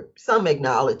 or some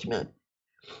acknowledgement.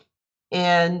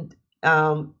 And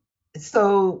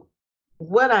so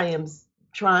what I am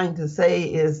trying to say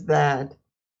is that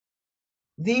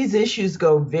these issues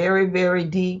go very, very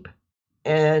deep.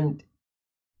 And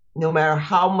no matter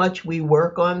how much we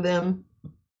work on them,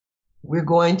 we're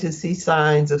going to see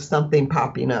signs of something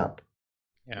popping up.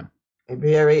 Yeah.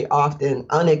 Very often,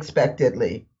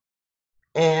 unexpectedly.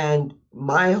 And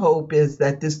my hope is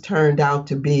that this turned out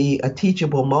to be a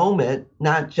teachable moment,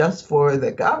 not just for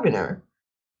the governor,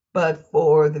 but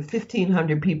for the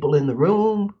 1,500 people in the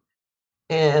room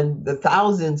and the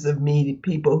thousands of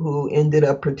people who ended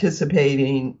up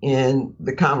participating in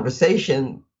the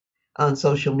conversation on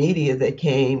social media that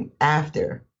came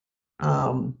after.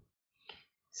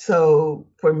 So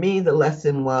for me, the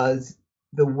lesson was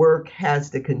the work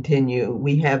has to continue.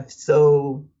 We have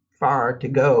so far to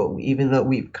go, even though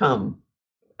we've come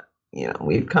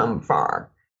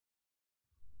far.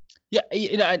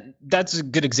 Yeah, that's a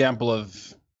good example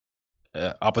of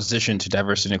opposition to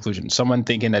diversity and inclusion. Someone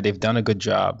thinking that they've done a good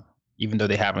job, even though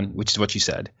they haven't, which is what you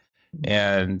said.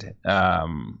 And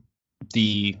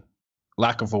the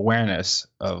lack of awareness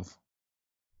of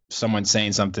someone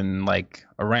saying something like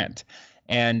a rant.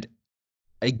 And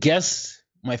I guess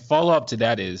my follow-up to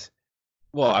that is,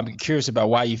 well, I'm curious about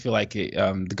why you feel like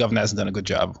the governor hasn't done a good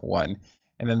job, one.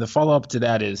 And then the follow-up to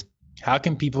that is, how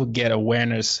can people get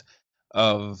awareness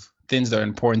of things that are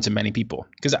important to many people?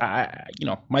 Because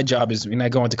my job is when I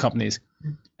go into companies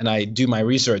and I do my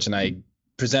research and I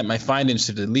present my findings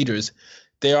to the leaders,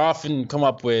 they often come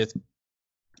up with,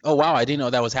 oh, wow, I didn't know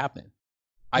that was happening.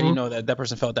 I didn't know that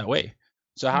person felt that way.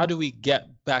 So how do we get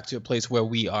back to a place where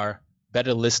we are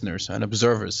better listeners and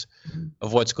observers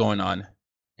of what's going on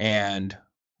and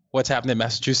what's happening in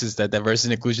Massachusetts, that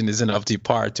diversity and inclusion isn't up to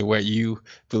par to where you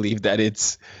believe that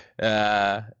it's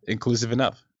inclusive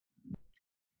enough?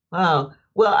 Wow.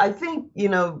 Well, I think,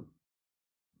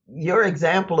 your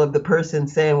example of the person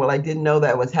saying, well, I didn't know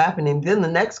that was happening. Then the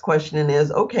next question is,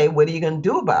 okay, what are you going to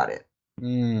do about it?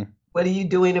 What are you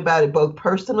doing about it, both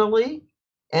personally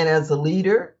and as a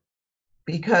leader?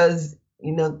 Because,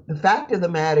 the fact of the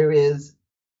matter is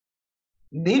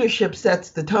leadership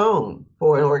sets the tone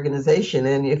for an organization.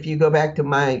 And if you go back to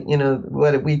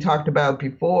what we talked about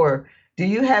before, do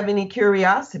you have any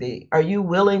curiosity? Are you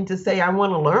willing to say, I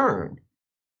want to learn?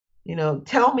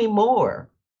 Tell me more.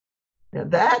 Now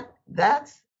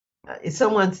that's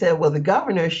someone said, well, the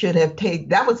governor should have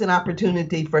that was an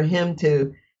opportunity for him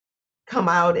to come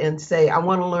out and say, I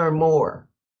want to learn more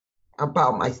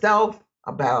about myself,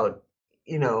 about,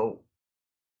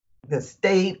 the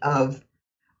state of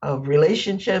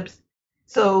relationships.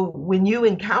 So when you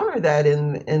encounter that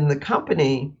in the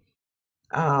company,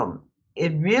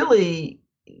 it really,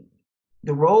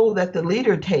 the role that the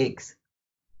leader takes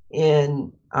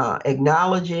in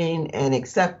acknowledging and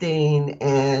accepting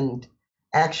and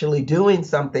actually doing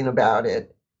something about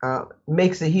it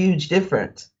makes a huge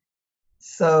difference.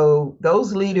 So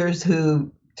those leaders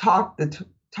who talk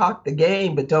the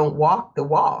game but don't walk the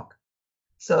walk.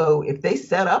 So if they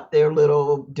set up their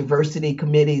little diversity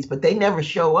committees, but they never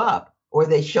show up, or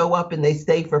they show up and they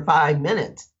stay for 5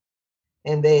 minutes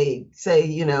and they say,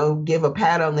 give a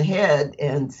pat on the head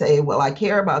and say, well, I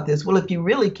care about this. Well, if you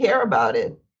really care about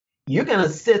it, you're going to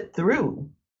sit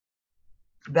through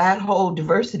that whole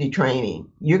diversity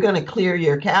training. You're going to clear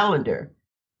your calendar.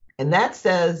 And that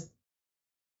says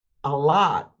a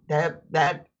lot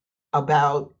that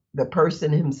about the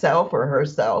person himself or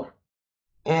herself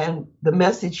and the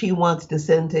message he wants to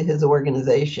send to his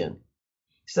organization.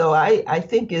 So I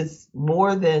think it's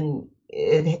more than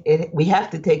it. We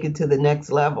have to take it to the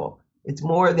next level. It's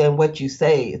more than what you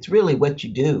say. It's really what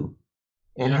you do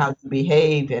and how you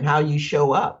behave and how you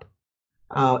show up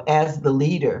as the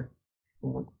leader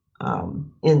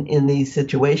in these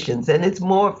situations. And it's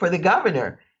more for the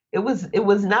governor. It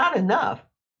was not enough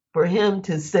for him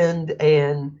to send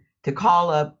and to call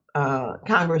up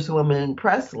Congresswoman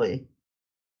Presley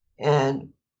and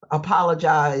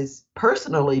apologize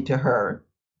personally to her.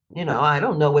 I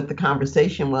don't know what the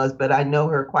conversation was, but I know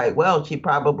her quite well. She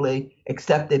probably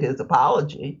accepted his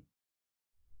apology.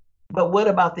 But what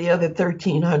about the other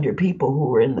 1,300 people who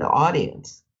were in the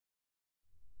audience?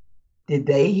 Did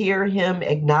they hear him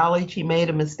acknowledge he made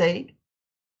a mistake?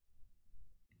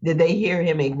 Did they hear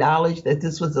him acknowledge that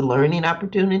this was a learning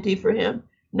opportunity for him?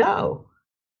 No.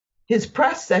 His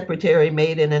press secretary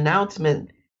made an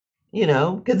announcement,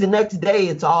 because the next day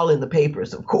it's all in the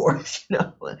papers, of course,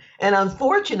 And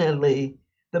unfortunately,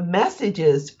 the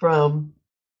messages from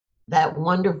that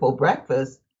wonderful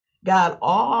breakfast got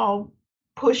all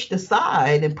pushed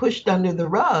aside and pushed under the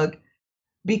rug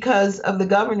because of the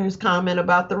governor's comment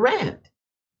about the rant.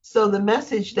 So the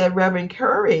message that Reverend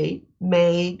Curry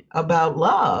made about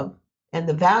love and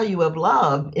the value of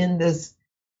love in this,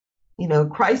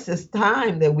 crisis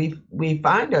time that we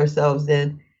find ourselves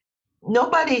in,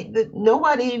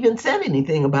 nobody even said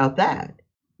anything about that.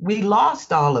 We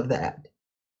lost all of that.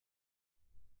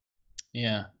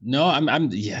 Yeah. No,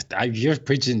 you're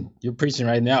preaching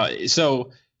right now.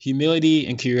 So humility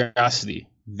and curiosity,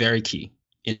 very key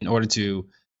in order to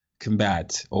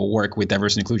combat or work with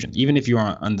diversity and inclusion. Even if you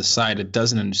are on the side that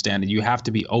doesn't understand it, you have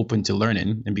to be open to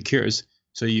learning and be curious.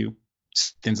 So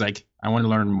things like, I want to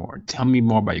learn more. Tell me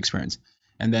more about your experience.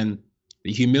 And then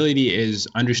the humility is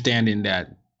understanding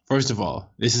that, first of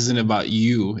all, this isn't about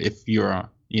you if you're, on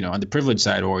the privileged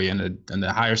side or you're on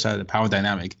the higher side of the power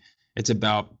dynamic. It's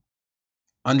about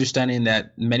understanding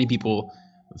that many people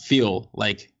feel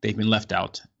like they've been left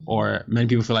out, or many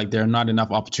people feel like there are not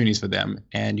enough opportunities for them.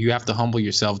 And you have to humble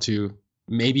yourself to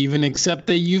maybe even accept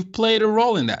that you've played a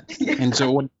role in that. Yeah. And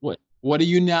so what are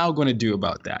you now going to do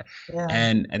about that? Yeah.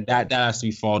 And that has to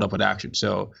be followed up with action.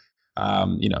 So,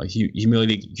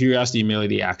 humility, curiosity,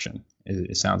 humility, action.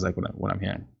 It sounds like what I'm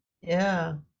hearing.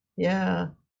 Yeah. Yeah.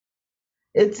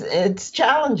 It's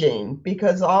challenging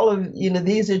because all of,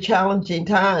 these are challenging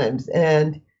times,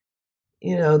 and,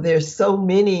 there's so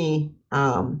many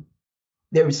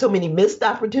missed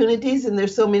opportunities and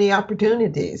there's so many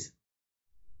opportunities.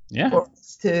 Yeah. For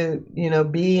us to,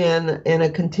 be in a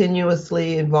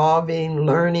continuously evolving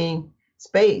learning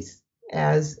space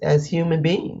as human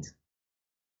beings.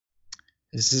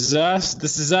 This is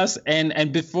us.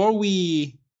 And before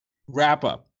we wrap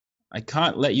up, I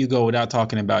can't let you go without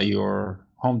talking about your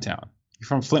hometown. You're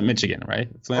from Flint, Michigan, right?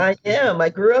 Flint. I am. I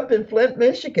grew up in Flint,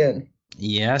 Michigan.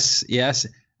 Yes, yes.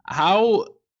 How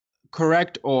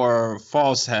correct or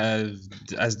false has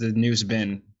the news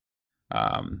been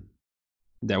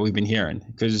that we've been hearing?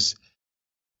 Because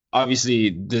obviously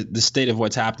the state of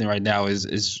what's happening right now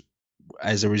is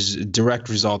as a direct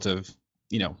result of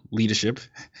leadership,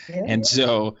 and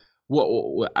so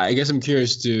what I guess I'm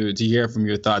curious to hear from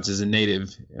your thoughts as a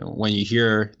native when you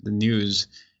hear the news,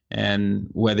 and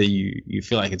whether you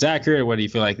feel like it's accurate, whether you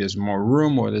feel like there's more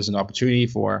room or there's an opportunity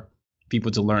for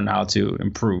people to learn how to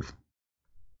improve.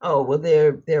 Oh, well,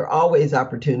 there are always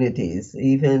opportunities,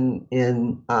 even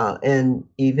in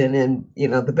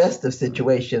the best of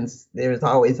situations. There's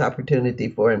always opportunity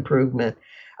for improvement.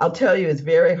 I'll tell you, it's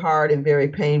very hard and very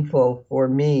painful for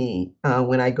me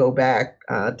when I go back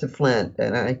to Flint,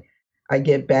 and I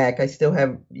get back. I still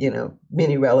have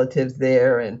many relatives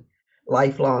there and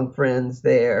lifelong friends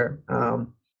there.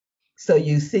 So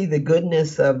you see the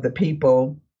goodness of the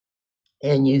people,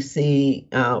 and you see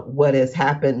what has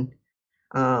happened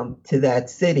to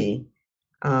that city.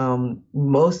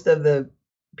 Most of the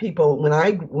people, when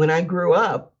I grew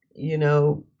up,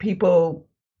 people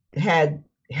had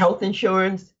health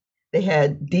insurance, they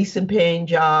had decent paying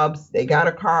jobs, they got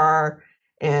a car,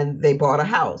 and they bought a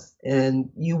house.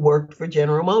 And you worked for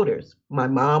General Motors. My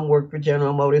mom worked for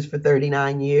General Motors for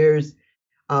 39 years.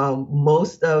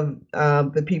 Most of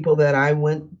the people that I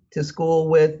went to school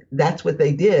with, that's what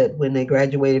they did when they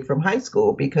graduated from high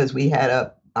school, because we had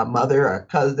a mother, a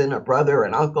cousin, a brother,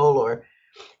 an uncle,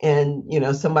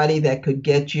 and somebody that could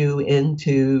get you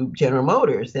into General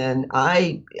Motors. And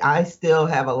I still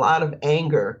have a lot of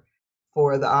anger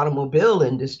for the automobile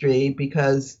industry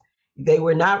because they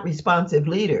were not responsive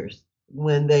leaders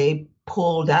when they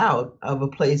pulled out of a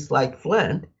place like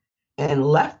Flint and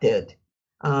left it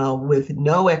with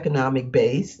no economic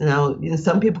base. Now,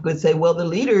 some people could say, well, the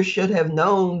leaders should have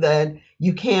known that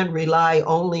you can't rely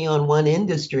only on one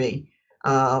industry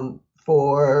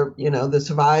for the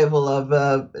survival of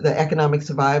the economic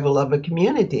survival of a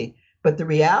community. But the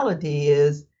reality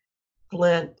is,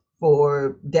 Flint,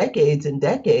 for decades and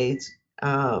decades,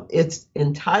 its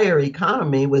entire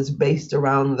economy was based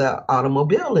around the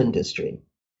automobile industry.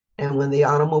 And when the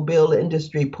automobile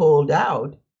industry pulled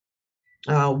out,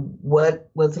 what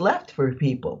was left for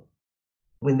people?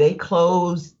 When they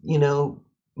closed,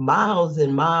 miles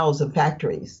and miles of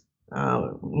factories,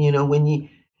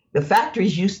 the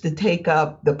factories used to take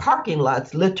up the parking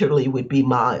lots, literally would be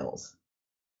miles.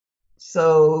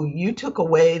 So you took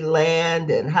away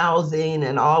land and housing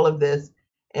and all of this,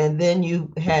 and then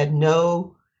you had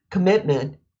no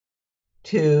commitment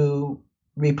to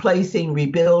replacing,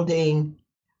 rebuilding,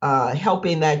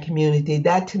 helping that community.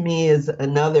 That to me is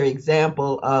another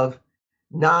example of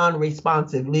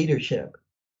non-responsive leadership.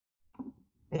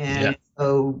 And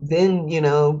so then,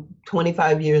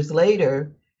 25 years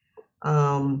later,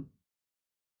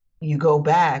 you go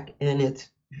back and it's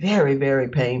very, very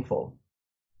painful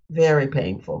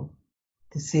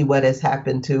to see what has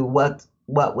happened to what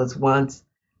was once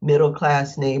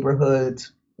middle-class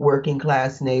neighborhoods,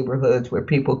 working-class neighborhoods where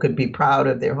people could be proud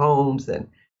of their homes and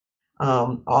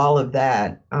all of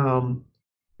that.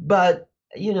 But,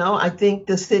 I think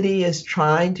the city is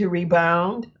trying to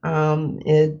rebound.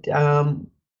 The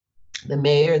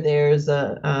mayor there is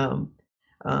a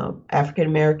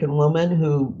African-American woman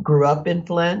who grew up in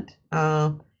Flint.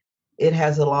 It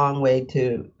has a long way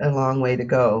to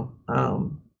go.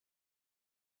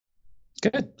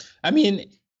 Good. I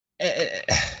mean,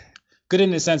 good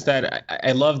in the sense that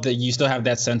I love that you still have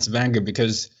that sense of anger,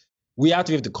 because we have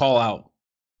to be able to call out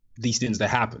these things that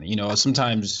happen.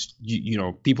 Sometimes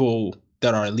people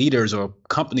that are leaders or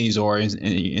companies or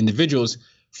individuals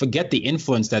forget the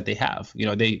influence that they have.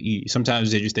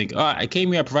 Sometimes they just think, oh, I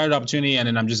came here, I provided opportunity, and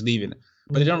then I'm just leaving.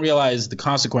 But they don't realize the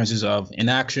consequences of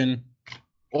inaction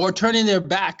or turning their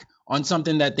back on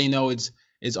something that they know is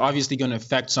obviously going to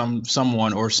affect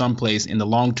someone or someplace in the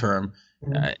long term,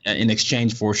 in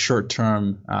exchange for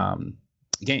short-term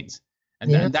gains.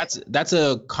 And that's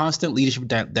a constant leadership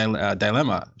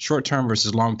dilemma: short-term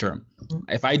versus long-term.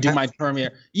 If I do my term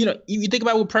here, you think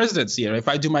about with presidents, if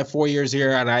I do my 4 years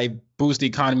here and I boost the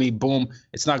economy, boom,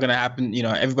 it's not going to happen.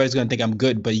 Everybody's going to think I'm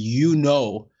good, but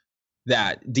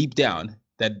that deep down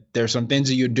that there's some things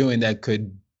that you're doing that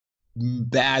could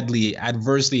badly,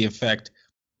 adversely affect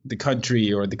the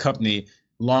country or the company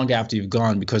long after you've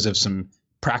gone because of some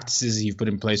practices you've put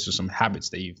in place or some habits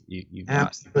that you've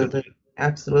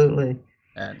absolutely.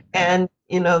 And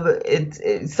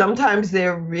it's sometimes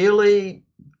they're really,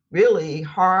 really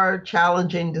hard,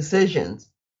 challenging decisions.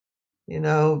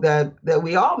 that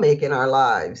we all make in our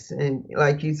lives. And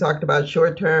like you talked about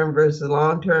short-term versus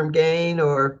long-term gain,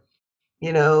 or,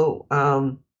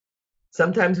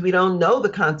 sometimes we don't know the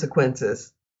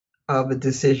consequences of a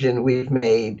decision we've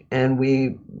made, and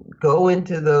we go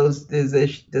into those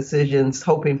decisions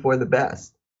hoping for the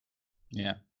best.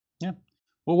 Yeah.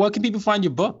 Well, where can people find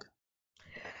your book?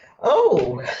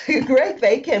 Oh, great.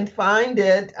 They can find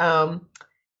it on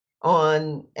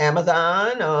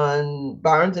Amazon, on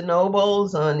Barnes and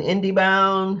Nobles, on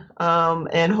IndieBound,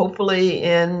 and hopefully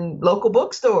in local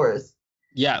bookstores.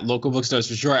 Yeah, local bookstores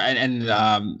for sure. And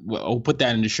we'll put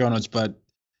that in the show notes. But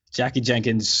Jackie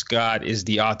Jenkins Scott is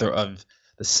the author of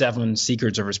The 7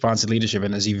 Secrets of Responsive Leadership.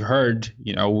 And as you've heard,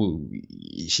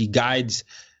 she guides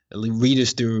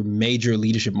readers through major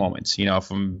leadership moments,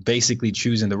 from basically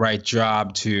choosing the right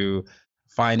job to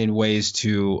finding ways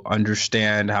to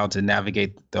understand how to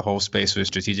navigate the whole space with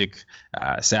strategic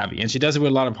savvy. And she does it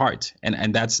with a lot of heart.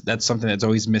 And that's something that's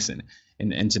always missing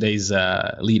in today's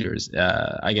leaders.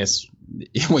 I guess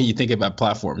when you think about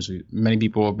platforms, many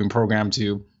people have been programmed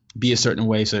to be a certain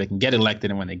way so they can get elected.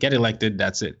 And when they get elected,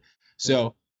 that's it.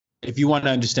 So if you want to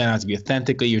understand how to be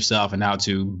authentically yourself and how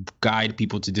to guide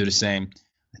people to do the same,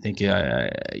 I think,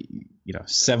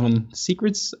 7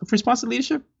 Secrets of Responsive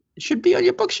Leadership should be on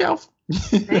your bookshelf.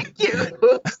 Thank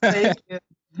you. Thank you.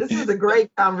 This is a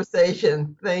great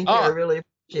conversation. Thank you. I really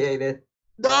appreciate it.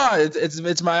 No,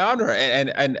 it's my honor.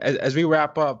 And as we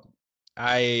wrap up,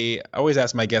 I always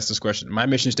ask my guests this question. My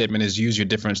mission statement is use your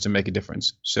difference to make a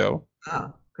difference. So,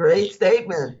 great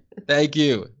statement. Thank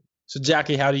you. So,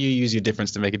 Jackie, how do you use your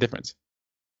difference to make a difference?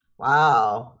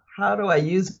 Wow. How do I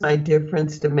use my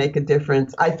difference to make a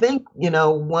difference? I think,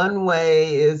 one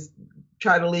way is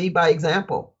try to lead by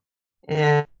example.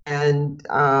 And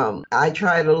I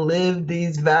try to live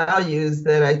these values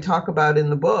that I talk about in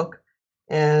the book.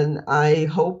 And I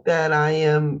hope that I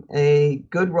am a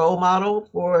good role model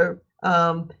for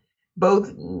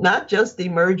both not just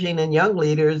emerging and young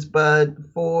leaders, but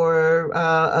for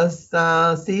us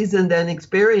seasoned and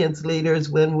experienced leaders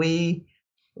when we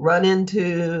run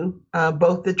into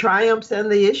both the triumphs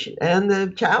and the issue and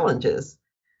the challenges.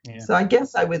 Yeah. So I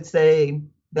guess I would say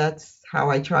that's how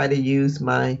I try to use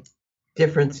my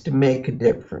difference to make a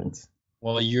difference.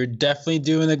 Well, you're definitely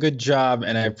doing a good job,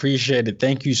 and I appreciate it.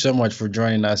 Thank you so much for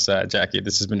joining us, Jackie.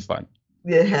 This has been fun.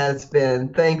 It has been.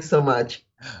 Thanks so much.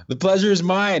 The pleasure is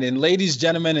mine. And ladies,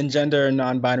 gentlemen, and gender and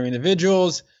non-binary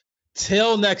individuals,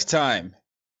 till next time,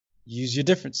 use your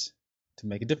difference to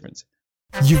make a difference.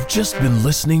 You've just been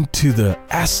listening to the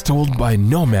As Told by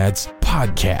Nomads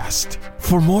podcast.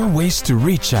 For more ways to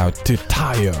reach out to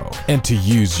Tayo and to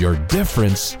use your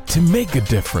difference to make a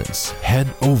difference, head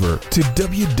over to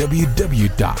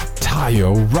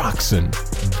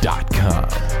www.tayoroxen.com.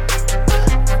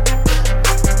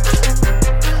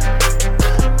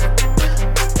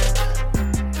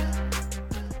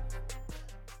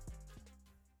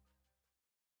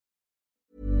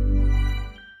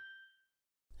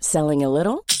 Selling a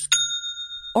little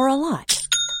or a lot?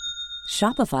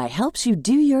 Shopify helps you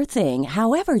do your thing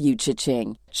however you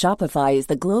cha-ching. Shopify is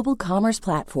the global commerce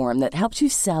platform that helps you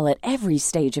sell at every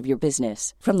stage of your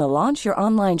business. From the launch your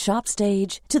online shop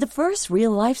stage to the first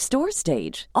real-life store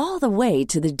stage, all the way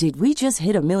to the did we just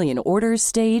hit a million orders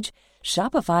stage.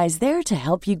 Shopify is there to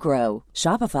help you grow.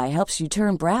 Shopify helps you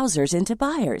turn browsers into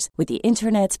buyers with the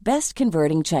internet's best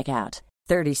converting checkout.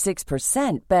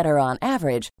 36% better on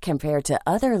average compared to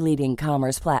other leading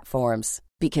commerce platforms.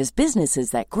 Because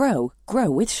businesses that grow, grow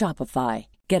with Shopify.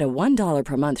 Get a $1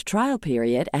 per month trial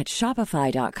period at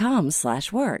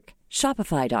shopify.com/work.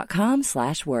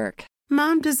 Shopify.com/work.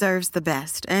 Mom deserves the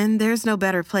best, and there's no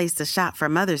better place to shop for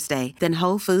Mother's Day than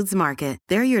Whole Foods Market.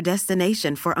 They're your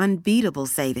destination for unbeatable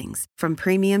savings, from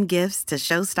premium gifts to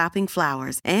show-stopping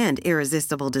flowers and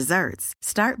irresistible desserts.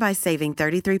 Start by saving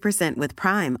 33% with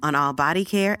Prime on all body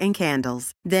care and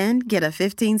candles. Then get a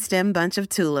 15-stem bunch of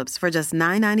tulips for just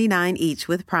 $9.99 each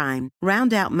with Prime.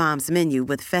 Round out Mom's menu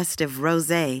with festive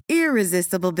rosé,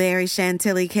 irresistible berry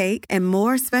chantilly cake, and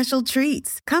more special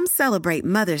treats. Come celebrate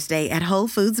Mother's Day at Whole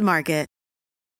Foods Market.